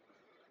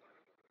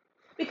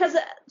 Because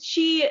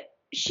she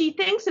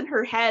thinks in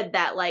her head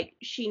that like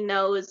she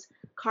knows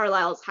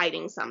Carlisle's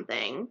hiding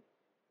something.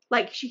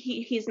 Like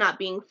he's not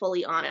being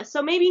fully honest.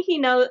 So maybe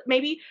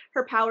maybe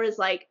her power is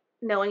like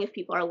knowing if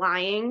people are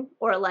lying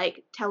or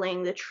like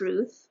telling the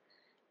truth.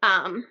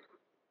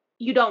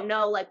 You don't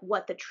know like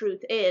what the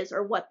truth is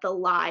or what the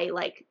lie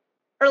like,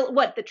 or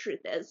what the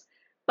truth is,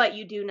 but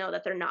you do know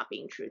that they're not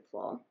being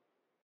truthful.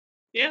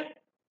 Yeah,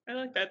 I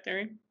like that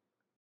theory.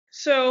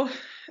 So,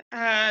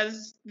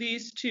 as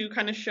these two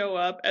kind of show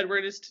up,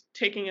 Edward is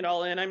taking it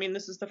all in. I mean,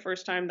 this is the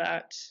first time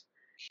that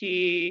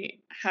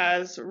he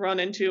has run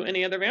into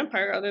any other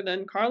vampire other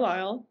than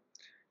Carlisle.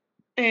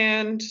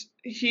 And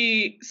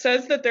he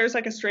says that there's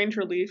like a strange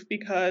relief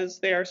because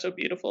they are so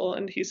beautiful,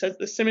 and he says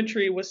the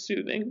symmetry was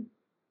soothing.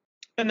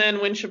 And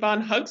then when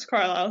Siobhan hugs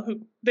Carlisle,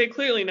 who they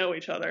clearly know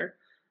each other,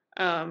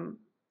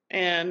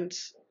 and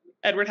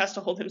Edward has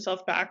to hold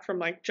himself back from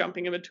like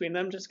jumping in between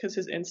them just because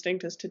his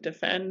instinct is to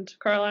defend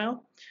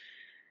Carlisle.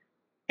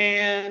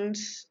 And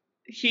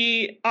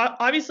he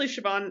obviously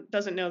Siobhan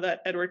doesn't know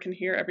that Edward can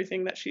hear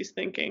everything that she's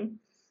thinking.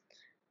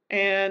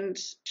 And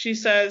she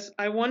says,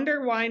 "I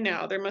wonder why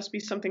now. There must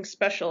be something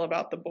special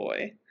about the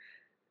boy."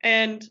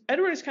 And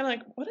Edward is kind of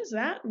like, "What does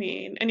that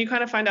mean?" And you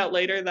kind of find out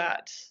later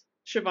that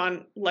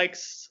Siobhan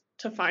likes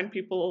to find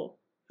people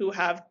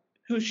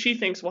who she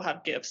thinks will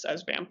have gifts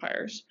as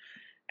vampires.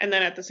 And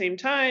then at the same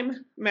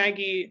time,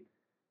 Maggie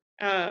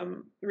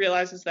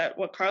realizes that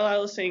what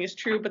Carlisle is saying is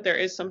true, but there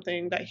is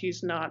something that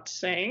he's not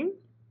saying.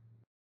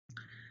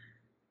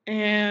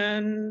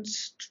 And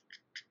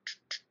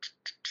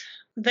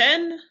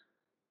then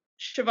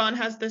Siobhan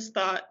has this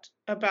thought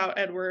about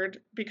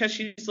Edward because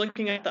she's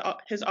looking at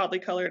his oddly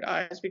colored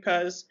eyes,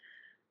 because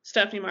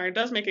Stephenie Meyer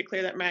does make it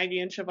clear that Maggie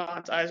and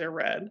Siobhan's eyes are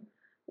red,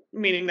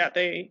 meaning that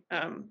they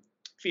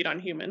feed on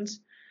humans.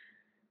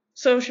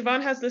 So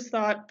Siobhan has this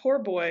thought, "Poor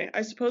boy,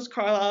 I suppose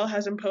Carlisle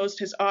has imposed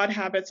his odd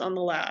habits on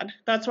the lad.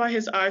 That's why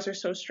his eyes are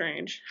so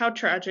strange. How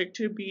tragic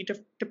to be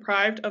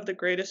deprived of the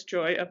greatest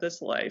joy of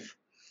this life."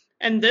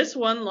 And this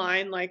one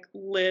line like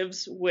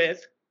lives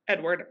with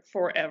Edward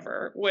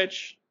forever,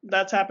 which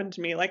that's happened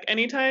to me. Like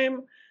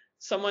anytime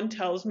someone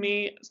tells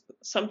me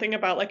something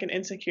about like an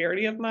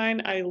insecurity of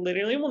mine, I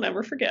literally will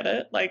never forget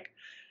it. Like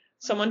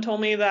someone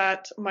told me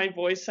that my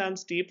voice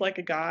sounds deep like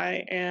a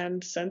guy,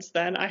 and since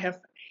then I have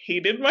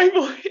hated my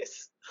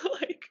voice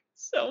like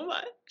so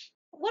much.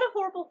 What a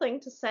horrible thing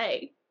to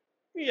say.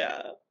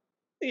 Yeah.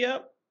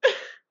 Yep.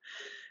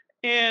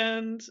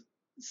 And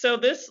so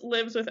this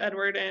lives with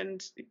Edward,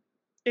 and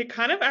it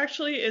kind of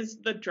actually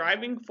is the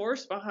driving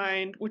force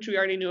behind, which we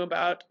already knew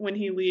about, when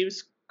he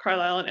leaves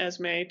Carlisle and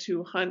Esme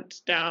to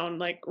hunt down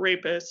like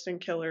rapists and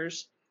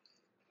killers.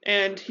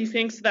 And he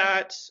thinks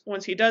that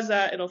once he does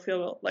that, it'll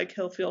feel like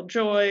he'll feel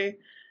joy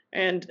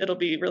and it'll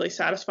be really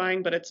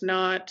satisfying, but it's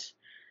not,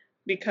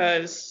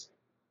 because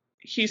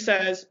he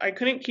says, "I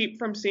couldn't keep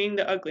from seeing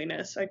the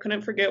ugliness. I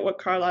couldn't forget what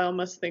Carlisle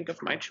must think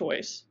of my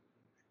choice."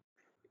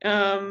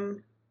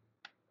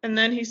 And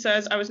then he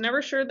says, "I was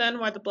never sure then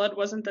why the blood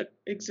wasn't the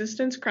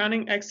existence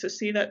crowning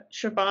ecstasy that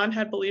Siobhan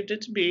had believed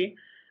it to be,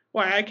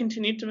 why I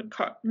continued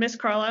to miss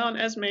Carlisle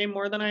and Esme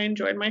more than I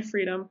enjoyed my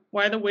freedom,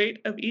 why the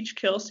weight of each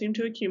kill seemed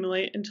to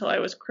accumulate until I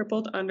was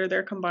crippled under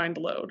their combined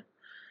load."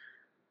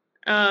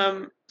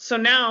 So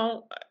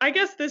now, I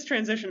guess this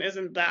transition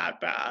isn't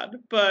that bad,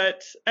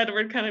 but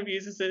Edward kind of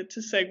uses it to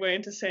segue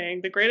into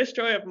saying, "The greatest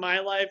joy of my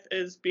life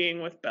is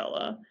being with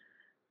Bella."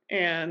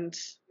 And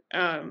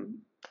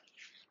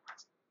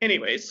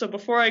anyways, so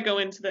before I go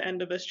into the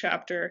end of this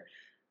chapter,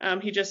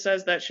 he just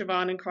says that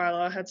Siobhan and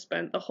Carlisle had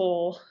spent the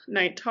whole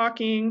night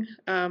talking.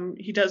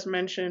 He does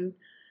mention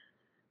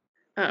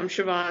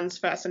Siobhan's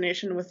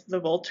fascination with the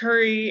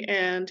Volturi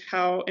and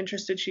how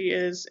interested she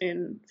is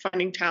in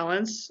finding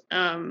talents.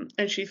 And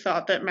she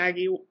thought that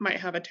Maggie might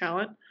have a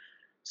talent,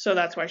 so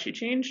that's why she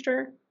changed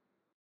her.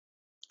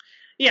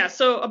 Yeah,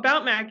 so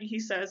about Maggie, he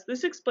says,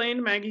 "This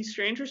explained Maggie's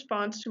strange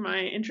response to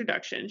my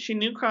introduction. She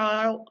knew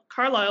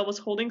Carlisle was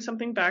holding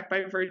something back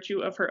by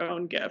virtue of her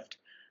own gift."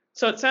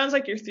 So it sounds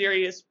like your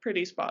theory is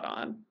pretty spot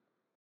on.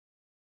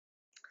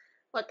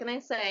 What can I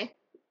say?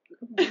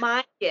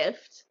 My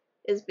gift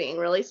is being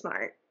really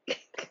smart.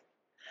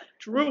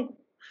 True.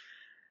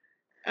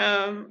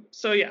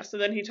 So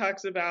then he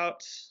talks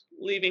about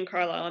leaving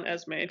Carlisle and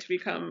Esme to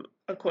become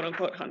a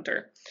quote-unquote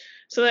hunter.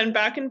 So then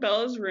back in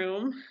Bella's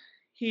room,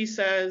 he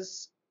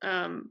says,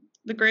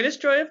 "The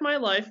greatest joy of my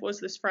life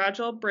was this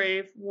fragile,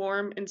 brave,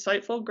 warm,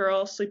 insightful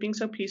girl sleeping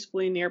so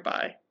peacefully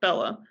nearby,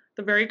 Bella,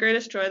 the very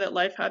greatest joy that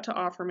life had to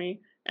offer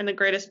me, and the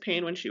greatest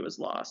pain when she was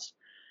lost."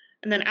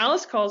 And then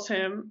Alice calls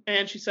him,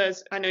 and she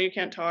says, "I know you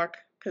can't talk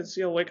because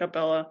you'll wake up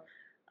Bella.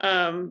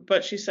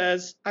 But she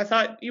says, I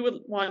thought you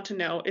would want to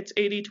know. It's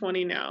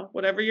 80-20 now.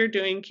 Whatever you're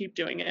doing, keep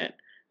doing it."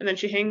 And then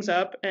she hangs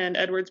up, and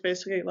Edward's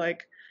basically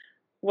like,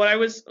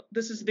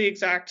 this is the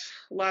exact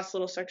last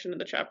little section of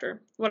the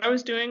chapter. "What I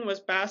was doing was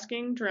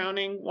basking,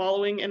 drowning,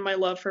 wallowing in my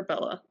love for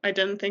Bella. I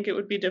didn't think it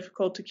would be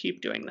difficult to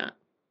keep doing that."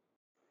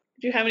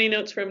 Do you have any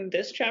notes from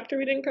this chapter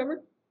we didn't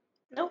cover?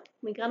 Nope,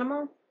 we got them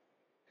all.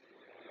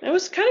 It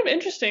was kind of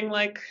interesting,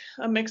 like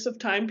a mix of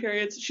time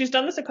periods. She's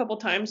done this a couple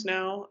times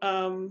now.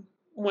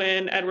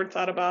 When Edward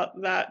thought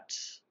about that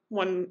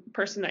one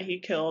person that he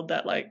killed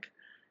that like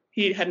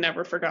he had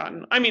never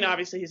forgotten. I mean,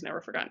 obviously he's never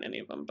forgotten any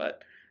of them,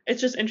 but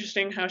it's just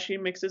interesting how she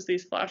mixes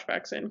these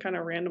flashbacks in kind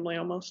of randomly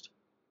almost.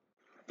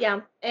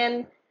 Yeah,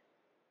 and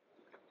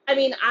I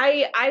mean,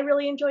 I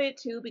really enjoy it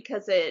too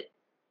because it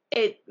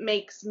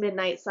makes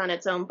Midnight Sun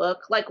its own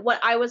book. Like what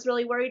I was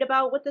really worried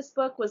about with this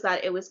book was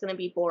that it was going to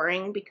be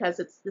boring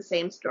because it's the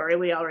same story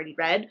we already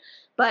read,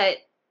 but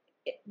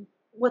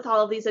with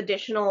all of these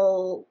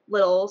additional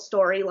little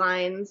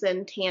storylines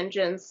and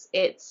tangents,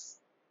 it's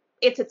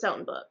its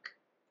own book.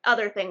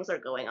 other things are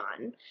going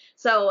on.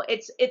 So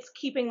it's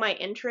keeping my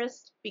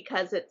interest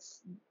because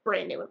it's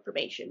brand new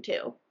information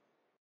too.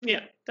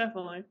 Yeah,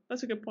 definitely.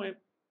 That's a good point.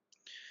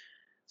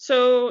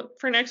 So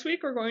for next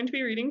week, we're going to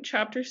be reading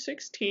chapter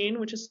 16,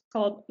 which is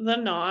called The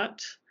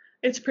Knot.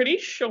 It's pretty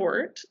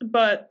short,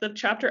 but the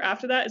chapter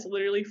after that is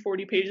literally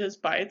 40 pages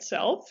by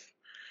itself.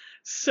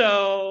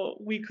 So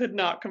we could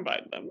not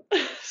combine them.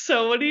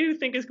 So what do you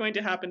think is going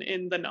to happen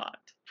in The Knot?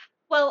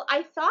 Well,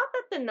 I thought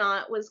that The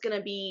Knot was going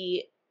to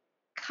be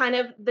kind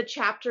of the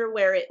chapter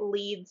where it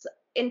leads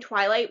in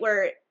Twilight,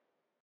 where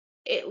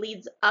it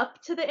leads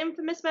up to the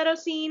infamous meadow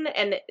scene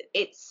and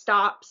it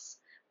stops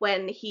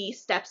when he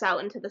steps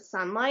out into the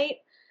sunlight.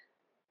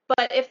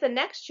 But if the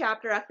next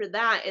chapter after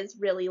that is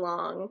really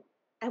long,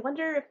 I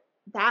wonder if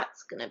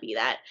that's going to be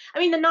that. I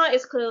mean, The Knot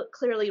is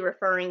clearly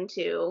referring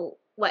to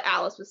what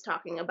Alice was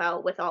talking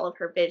about with all of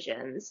her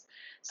visions.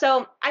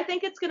 So I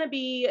think it's going to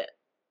be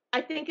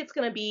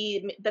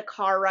the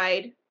car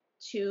ride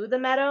to the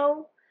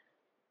meadow.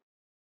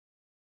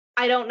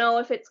 I don't know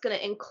if it's going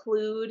to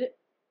include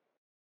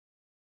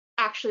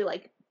actually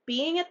like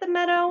being at the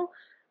meadow.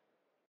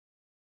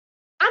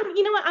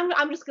 You know what?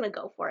 I'm just gonna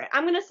go for it.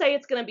 I'm gonna say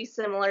it's gonna be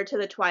similar to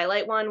the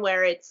Twilight one,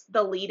 where it's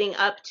the leading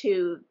up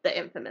to the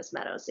infamous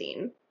meadow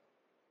scene.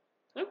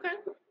 Okay,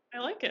 I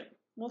like it.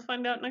 We'll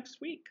find out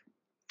next week.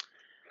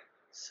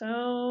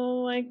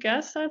 So I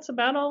guess that's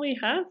about all we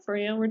have for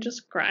you. We're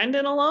just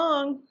grinding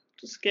along,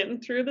 just getting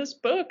through this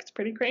book. It's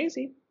pretty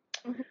crazy.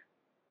 Mm-hmm.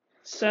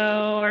 So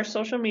our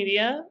social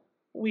media,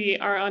 we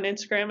are on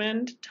Instagram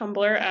and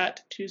Tumblr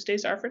at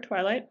Tuesdays Are for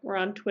Twilight. We're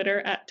on Twitter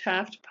at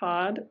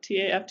TaftPod,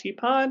 TAFT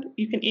Pod.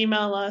 You can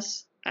email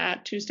us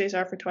at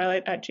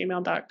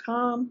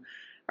tuesdaysarefortwilight@gmail.com.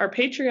 Our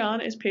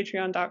Patreon is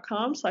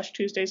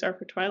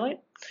patreon.com/tuesdaysarefortwilight.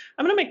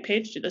 I'm going to make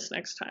Paige do this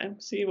next time.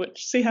 See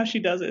how she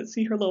does it.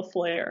 See her little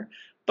flair.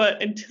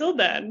 But until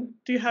then,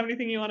 do you have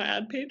anything you want to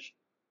add, Paige?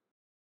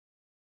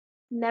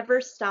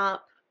 Never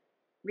stop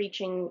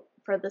reaching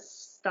for the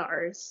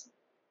stars.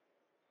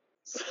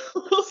 So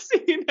we'll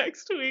see you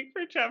next week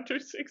for chapter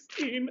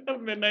 16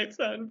 of Midnight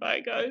Sun. Bye,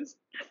 guys.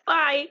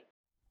 Bye.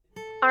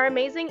 Our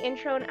amazing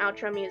intro and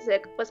outro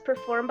music was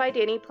performed by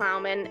Danny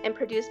Plowman and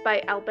produced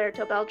by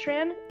Alberto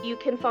Beltran. You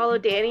can follow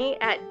Danny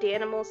at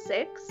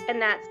Danimal6, and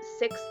that's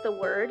 6 the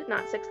word,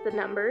 not 6 the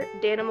number,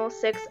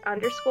 Danimal6_ on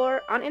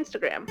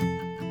Instagram.